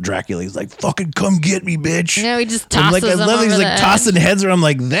calls out Dracula. He's like, fucking come get me, bitch. He just tosses them. I love he's like tossing heads around. I'm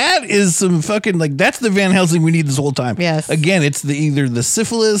like, that is some fucking like that's the Van Helsing we need this whole time. Yes. Again, it's either the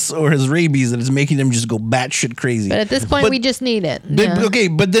syphilis or his rabies that is making him just go batshit crazy. But at this point, we just need it.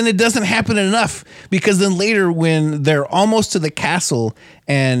 But then it doesn't happen enough, because then later when they're almost to the castle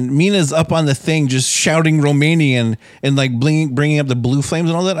and Mina's up on the thing just shouting Romanian and like bringing up the blue flames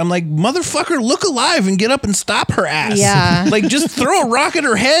and all that, I'm like, motherfucker, look alive and get up and stop her ass. Yeah. Like just throw a rock at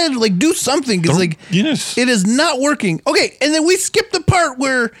her head, like do something, because like it is not working. Okay, and then we skip the part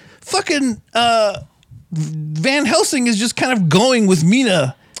where fucking Van Helsing is just kind of going with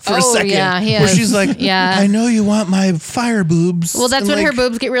Mina for a second, where she's like, I know you want my fire boobs. Well, that's when her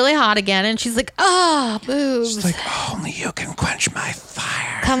boobs get really hot again, and she's like, boobs. She's like, only you can quench my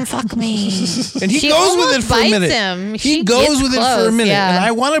fire. Come fuck me. And he goes with it for a minute. He goes with it for a minute, and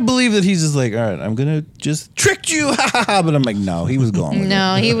I want to believe that he's just like, all right, I'm gonna just trick you, but I'm like, no, he was going.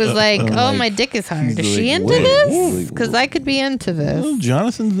 No, he was like, my dick is hard. Is she into this? Because I could be into this. Well,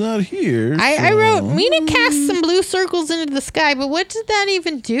 Jonathan's not here. I wrote, Mina cast some blue circles into the sky, but what did that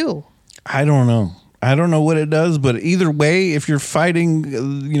even do? I don't know. I don't know what it does, but either way, if you're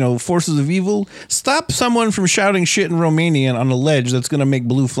fighting, forces of evil, stop someone from shouting shit in Romanian on a ledge that's going to make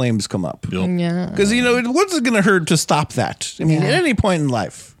blue flames come up. Yep. Yeah. Because, what's it going to hurt to stop that? I mean, at any point in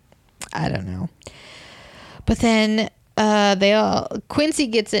life. I don't know. But then Quincy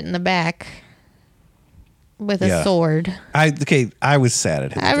gets it in the back with a sword. I was sad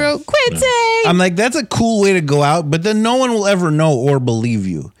at him. I wrote Quincy. I'm like, that's a cool way to go out, but then no one will ever know or believe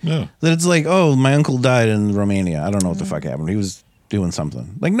you. Yeah. That it's like, oh, my uncle died in Romania. I don't know what the fuck happened. He was doing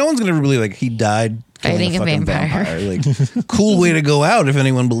something. Like, no one's gonna ever believe like he died fighting a vampire. Like, cool way to go out if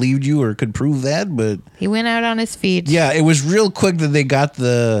anyone believed you or could prove that. But he went out on his feet. Yeah, it was real quick that they got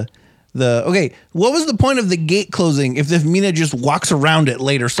the okay, what was the point of the gate closing if Mina just walks around it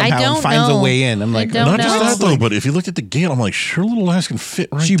later somehow and finds a way in? I'm like, not just that though, but if you looked at the gate, I'm like, sure, little ass can fit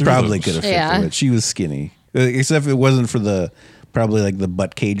right she through probably those. could have fit through it. She was skinny. Except if it wasn't for probably like the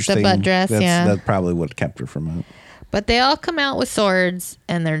butt cage thing. The butt dress, That's probably what kept her from it. But they all come out with swords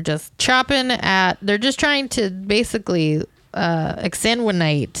and they're just they're just trying to basically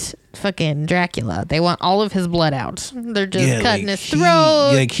exsanguinate fucking Dracula. They want all of his blood out. They're just cutting his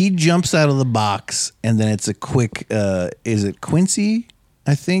throat. Like he jumps out of the box and then it's a quick, is it Quincy?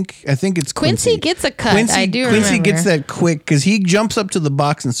 I think it's Quincy. Quincy gets a cut. I do remember. Quincy gets that quick because he jumps up to the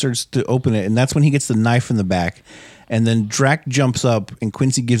box and starts to open it, and that's when he gets the knife in the back. And then Drac jumps up and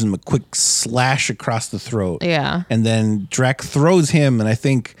Quincy gives him a quick slash across the throat. Yeah. And then Drac throws him, and I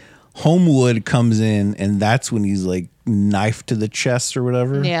think Homewood comes in, and that's when he's like knifed to the chest or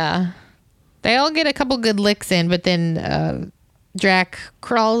whatever. Yeah. They all get a couple good licks in, but then Drac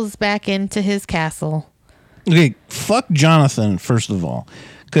crawls back into his castle. Okay, fuck Jonathan, first of all.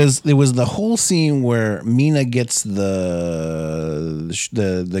 Because there was the whole scene where Mina gets the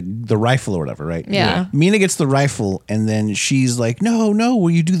rifle or whatever, right? Yeah. Mina gets the rifle, and then she's like, no, will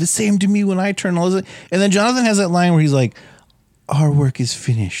you do the same to me when I turn all this? And then Jonathan has that line where he's like, our work is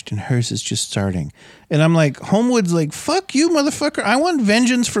finished and hers is just starting. And I'm like, Homewood's like, fuck you, motherfucker. I want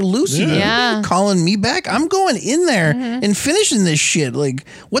vengeance for Lucy. Yeah. You're calling me back. I'm going in there and finishing this shit. Like,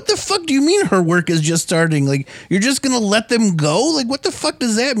 what the fuck do you mean her work is just starting? Like, you're just going to let them go? Like, what the fuck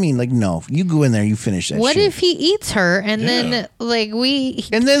does that mean? Like, no, you go in there, you finish that What shit. if he eats her and then like we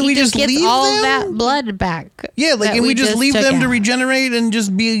he just gets leave all them? that blood back? Yeah, like, that and we just leave took them to out? regenerate and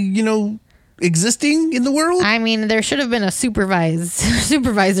just be, existing in the world? I mean, there should have been a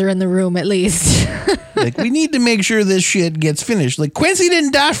supervisor in the room at least. Like, we need to make sure this shit gets finished. Like, Quincy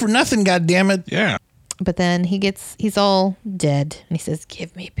didn't die for nothing, goddammit. Yeah. But then he's all dead, and he says,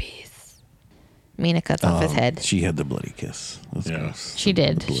 "Give me peace." Mina cuts off his head. She had the bloody kiss. That's Yeah. gross. She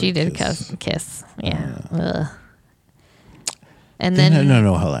did. The bloody She did kiss. Yeah. Ugh. And then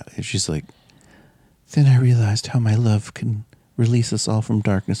No, hold on. She's like, then I realized how my love can release us all from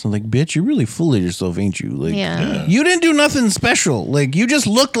darkness. I'm like, bitch, you're really full of yourself, ain't you? Like, Yeah. you didn't do nothing special. Like, you just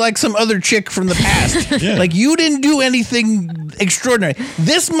look like some other chick from the past. Yeah. Like, you didn't do anything extraordinary.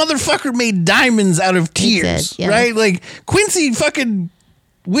 This motherfucker made diamonds out of He tears, did, yeah. right? Like, Quincy fucking,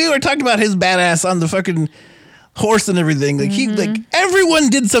 we were talking about his badass on the fucking horse and everything. Like, like, everyone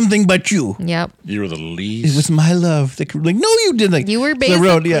did something but you. Yep. You were the It least. was my love. Like, no, you didn't. Like, You were so I basically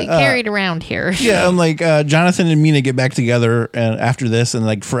wrote, carried around here. yeah, I'm like, Jonathan and Mina get back together and after this, and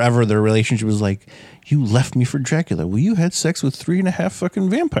like forever, their relationship was like, you left me for Dracula. Well, you had sex with 3.5 fucking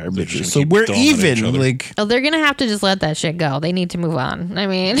vampire bitches, just so keep we're throwing at each even. other. Like, Oh, they're gonna have to just let that shit go. They need to move on. I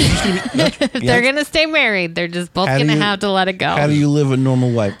mean, if they're gonna stay married, they're just both How do gonna you- have to let it go. how do you live a normal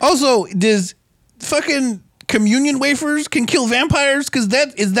life? Also, does fucking communion wafers can kill vampires? Because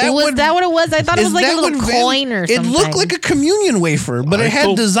is that was what that what it was? I thought it was like a little coin or something. It looked like a communion wafer, but I it had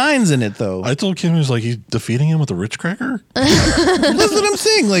told- designs in it though. I told Kim, he was like, he's defeating him with a Ritz cracker? That's what I'm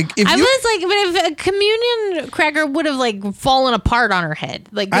saying. Like, if I you, was like, but if a communion cracker would have like fallen apart on her head,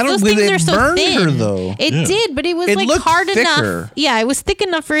 like I don't- those but things it are so burned thin. her, though. It Yeah. did, but it was It like looked hard thicker. enough. Yeah, it was thick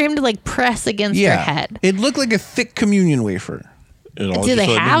enough for him to like press against her head. it looked like a thick communion wafer. It all Do just they let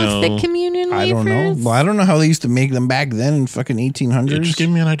me have know- thick communion wafers? I don't know. Well, I don't know how they used to make them back then in fucking 1800s. It just gave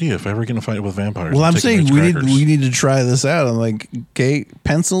me an idea. If I ever get in a fight with vampires, Well, I'm taking saying Ritz we crackers. need to try this out. I'm like, okay,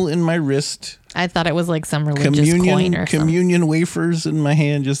 pencil in my wrist, I thought it was like some religious coin or something. communion wafers in my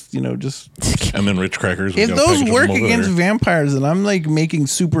hand. Just And then Ritz crackers. we if got a those package of work them over against there. vampires, then I'm like making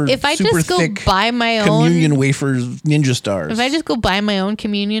super If I super just go thick buy my communion own, wafers, ninja stars. if I just go buy my own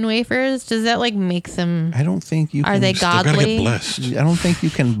communion wafers, does that like make them? I don't think you Are can. they Still gotta godly? get blessed. I don't think you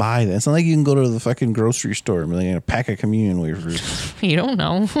can buy that. It's not like you can go to the fucking grocery store and like, a pack of communion wafers. You don't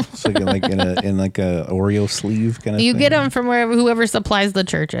know. It's like in a Oreo sleeve kind of. You thing. get them from whoever supplies the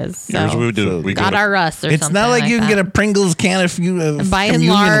churches. So. Here's what we do. So We go God to- R Us or It's something. not like you can get a Pringles can of by and communion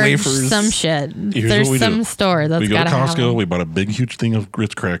large wafers. some shit. Here's There's what we some do. store that's We go to got to have Costco. them. We bought a big, huge thing of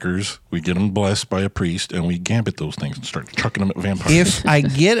Ritz crackers. We get them blessed by a priest, and we gambit those things and start chucking them at vampires. If I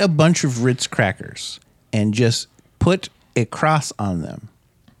get a bunch of Ritz crackers and just put a cross on them,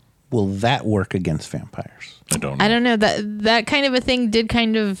 will that work against vampires? I don't know. I don't know, that kind of a thing did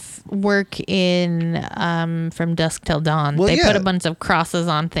kind of work in From Dusk Till Dawn. Well, they yeah. put a bunch of crosses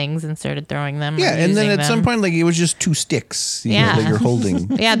on things and started throwing them. Yeah, or and then using at some them. point, like it was just two sticks, Yeah. that you're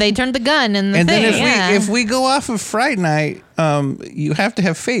holding. Yeah, they turned the gun and the And thing. then if we go off of Fright Night, you have to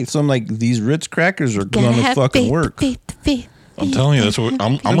have faith. So I'm like, these Ritz crackers are Gotta gonna have fucking faith, work. faith. I'm telling you, that's what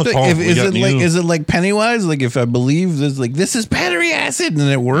I'm with Paul. Is it like Pennywise? Like if I believe this is battery acid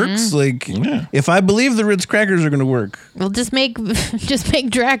and it works, Mm-hmm. like Yeah. if I believe the Ritz crackers are gonna work, Well, just make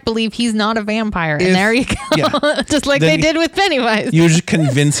Drac believe he's not a vampire, and If- there you go. yeah. Just like Then they did with Pennywise. you just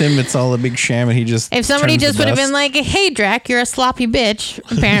convince him it's all a big sham, and he just If somebody turns to just would have dust. been like, "Hey, Drac, you're a sloppy bitch,"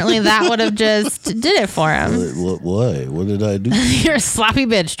 apparently that would have just did it for him. Why? What did I do? You're a sloppy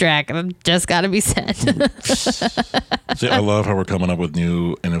bitch, Drac. Just got to be said. See, I love how we're coming up with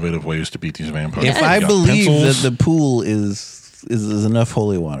new, innovative ways to beat these vampires. If We I got believe pencils. that the pool is enough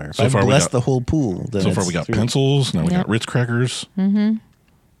holy water, if So I far we bless got- the whole pool, then so far it's we got through. pencils. Now we Yep. got Ritz crackers. Mm-hmm.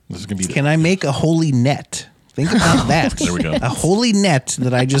 This is gonna be. Can I make a holy net? Think about that. There we go. A holy net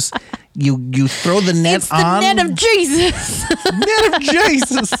that I just you throw the net It's the on. net of Jesus. Net of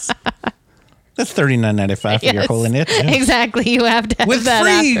Jesus. That's $39.95 for your Yes. holy net. Exactly. You have to have With that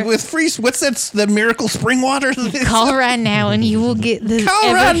free, after. with free. What's that? The miracle spring water. Call right now, and you will get the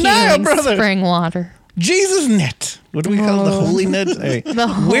Call right now, ever-healing brother. spring water. Jesus net. What do we call it? The holy net? Hey, The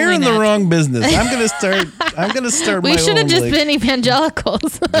holy we're in the net. wrong business. I'm gonna start. We my should have own, just like, been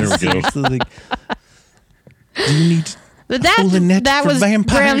evangelicals. There we go. so, like, do you need But that was vampires?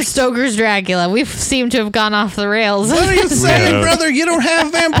 Bram Stoker's Dracula. We seem to have gone off the rails. What are you saying, brother? You don't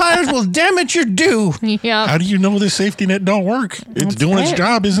have vampires? Well, damn it, you do. Yeah. How do you know this safety net don't work? It's doing its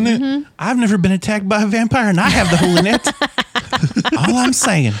job, isn't it? I've never been attacked by a vampire, and I have the holy net. All I'm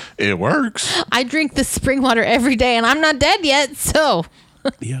saying. It works. I drink the spring water every day, and I'm not dead yet, so.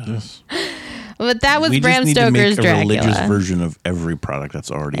 Yes. But that was we Bram just need Stoker's to make a Dracula. religious version of every product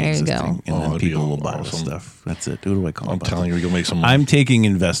that's already There you existing, go. and then that'd be people will buy the awesome. stuff. That's it. What do I call it? I'm telling you, you'll make some money. I'm taking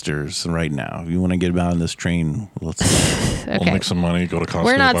investors right now. If you want to get on this train, let's. Okay. We'll make some money, go to Costco.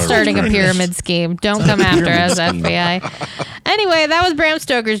 We're not buy starting a Dracula. pyramid scheme. Don't come after us, FBI. Anyway, that was Bram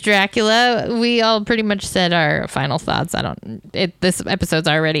Stoker's Dracula. We all pretty much said our final thoughts. This episode's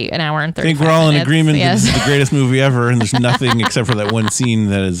already an hour and 35 I think we're all in minutes. agreement Yes. that this is the greatest movie ever, and there's nothing except for that one scene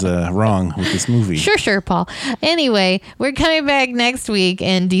that is wrong with this movie. Sure, Paul. Anyway, we're coming back next week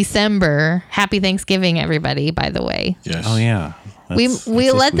in December. Happy Thanksgiving, everybody, by the way. Yes. Oh, yeah. We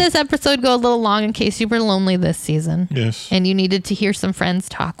let this episode go a little long in case you were lonely this season. Yes. And you needed to hear some friends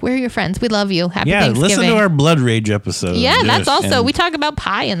talk. We're your friends. We love you. Happy Yeah, Thanksgiving. listen to our Blood Rage episode. Yeah, that's Yes. also, And we talk about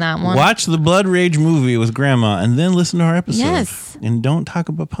pie in that one. watch the Blood Rage movie with Grandma, and then listen to our episode. Yes. And don't talk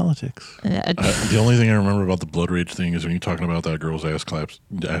about politics. The only thing I remember about the blood rage thing is when you're talking about that girl's ass claps.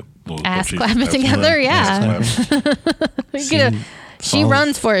 Ass clapping together, yeah. She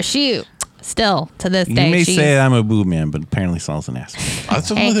runs for it. She still to this You day. may she's- say I'm a boob man, but apparently Saul's an ass. That's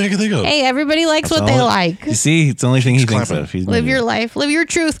the only thing I can think of. Hey, everybody likes what they like. You see, it's the only thing he She's thinks clapping. of. He's Live your life. Live your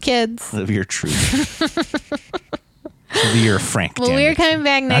truth, kids. Live your truth. Live your Frank. Well, damn we're it. coming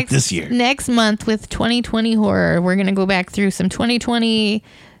back Not this year. next month with 2020 horror. We're going to go back through some 2020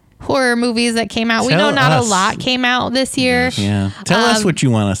 horror movies that came out. We know Tell not us. a lot came out this year. Yeah. Tell us what you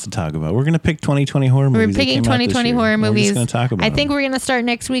want us to talk about. We're going to pick 2020 horror movies. We're that picking came out this 2020 year. horror movies. We're just going to talk about I think them. we're going to start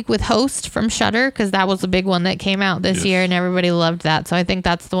next week with Host from Shudder because that was the big one that came out this Yes. year and everybody loved that. So I think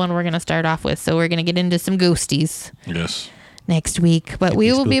that's the one we're going to start off with. So we're going to get into some ghosties Yes. next week. But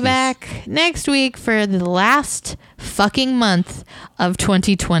we will be spookies. back next week for the last fucking month of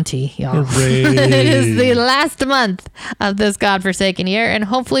 2020, y'all. Hooray. It is the last month of this godforsaken year, and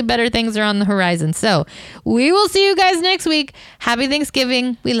hopefully better things are on the horizon. So we will see you guys next week. Happy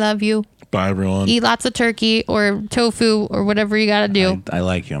Thanksgiving. We love you. Bye, everyone. Eat lots of turkey or tofu or whatever you got to do. I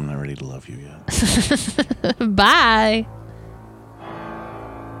like you. I'm not ready to love you yet. Bye.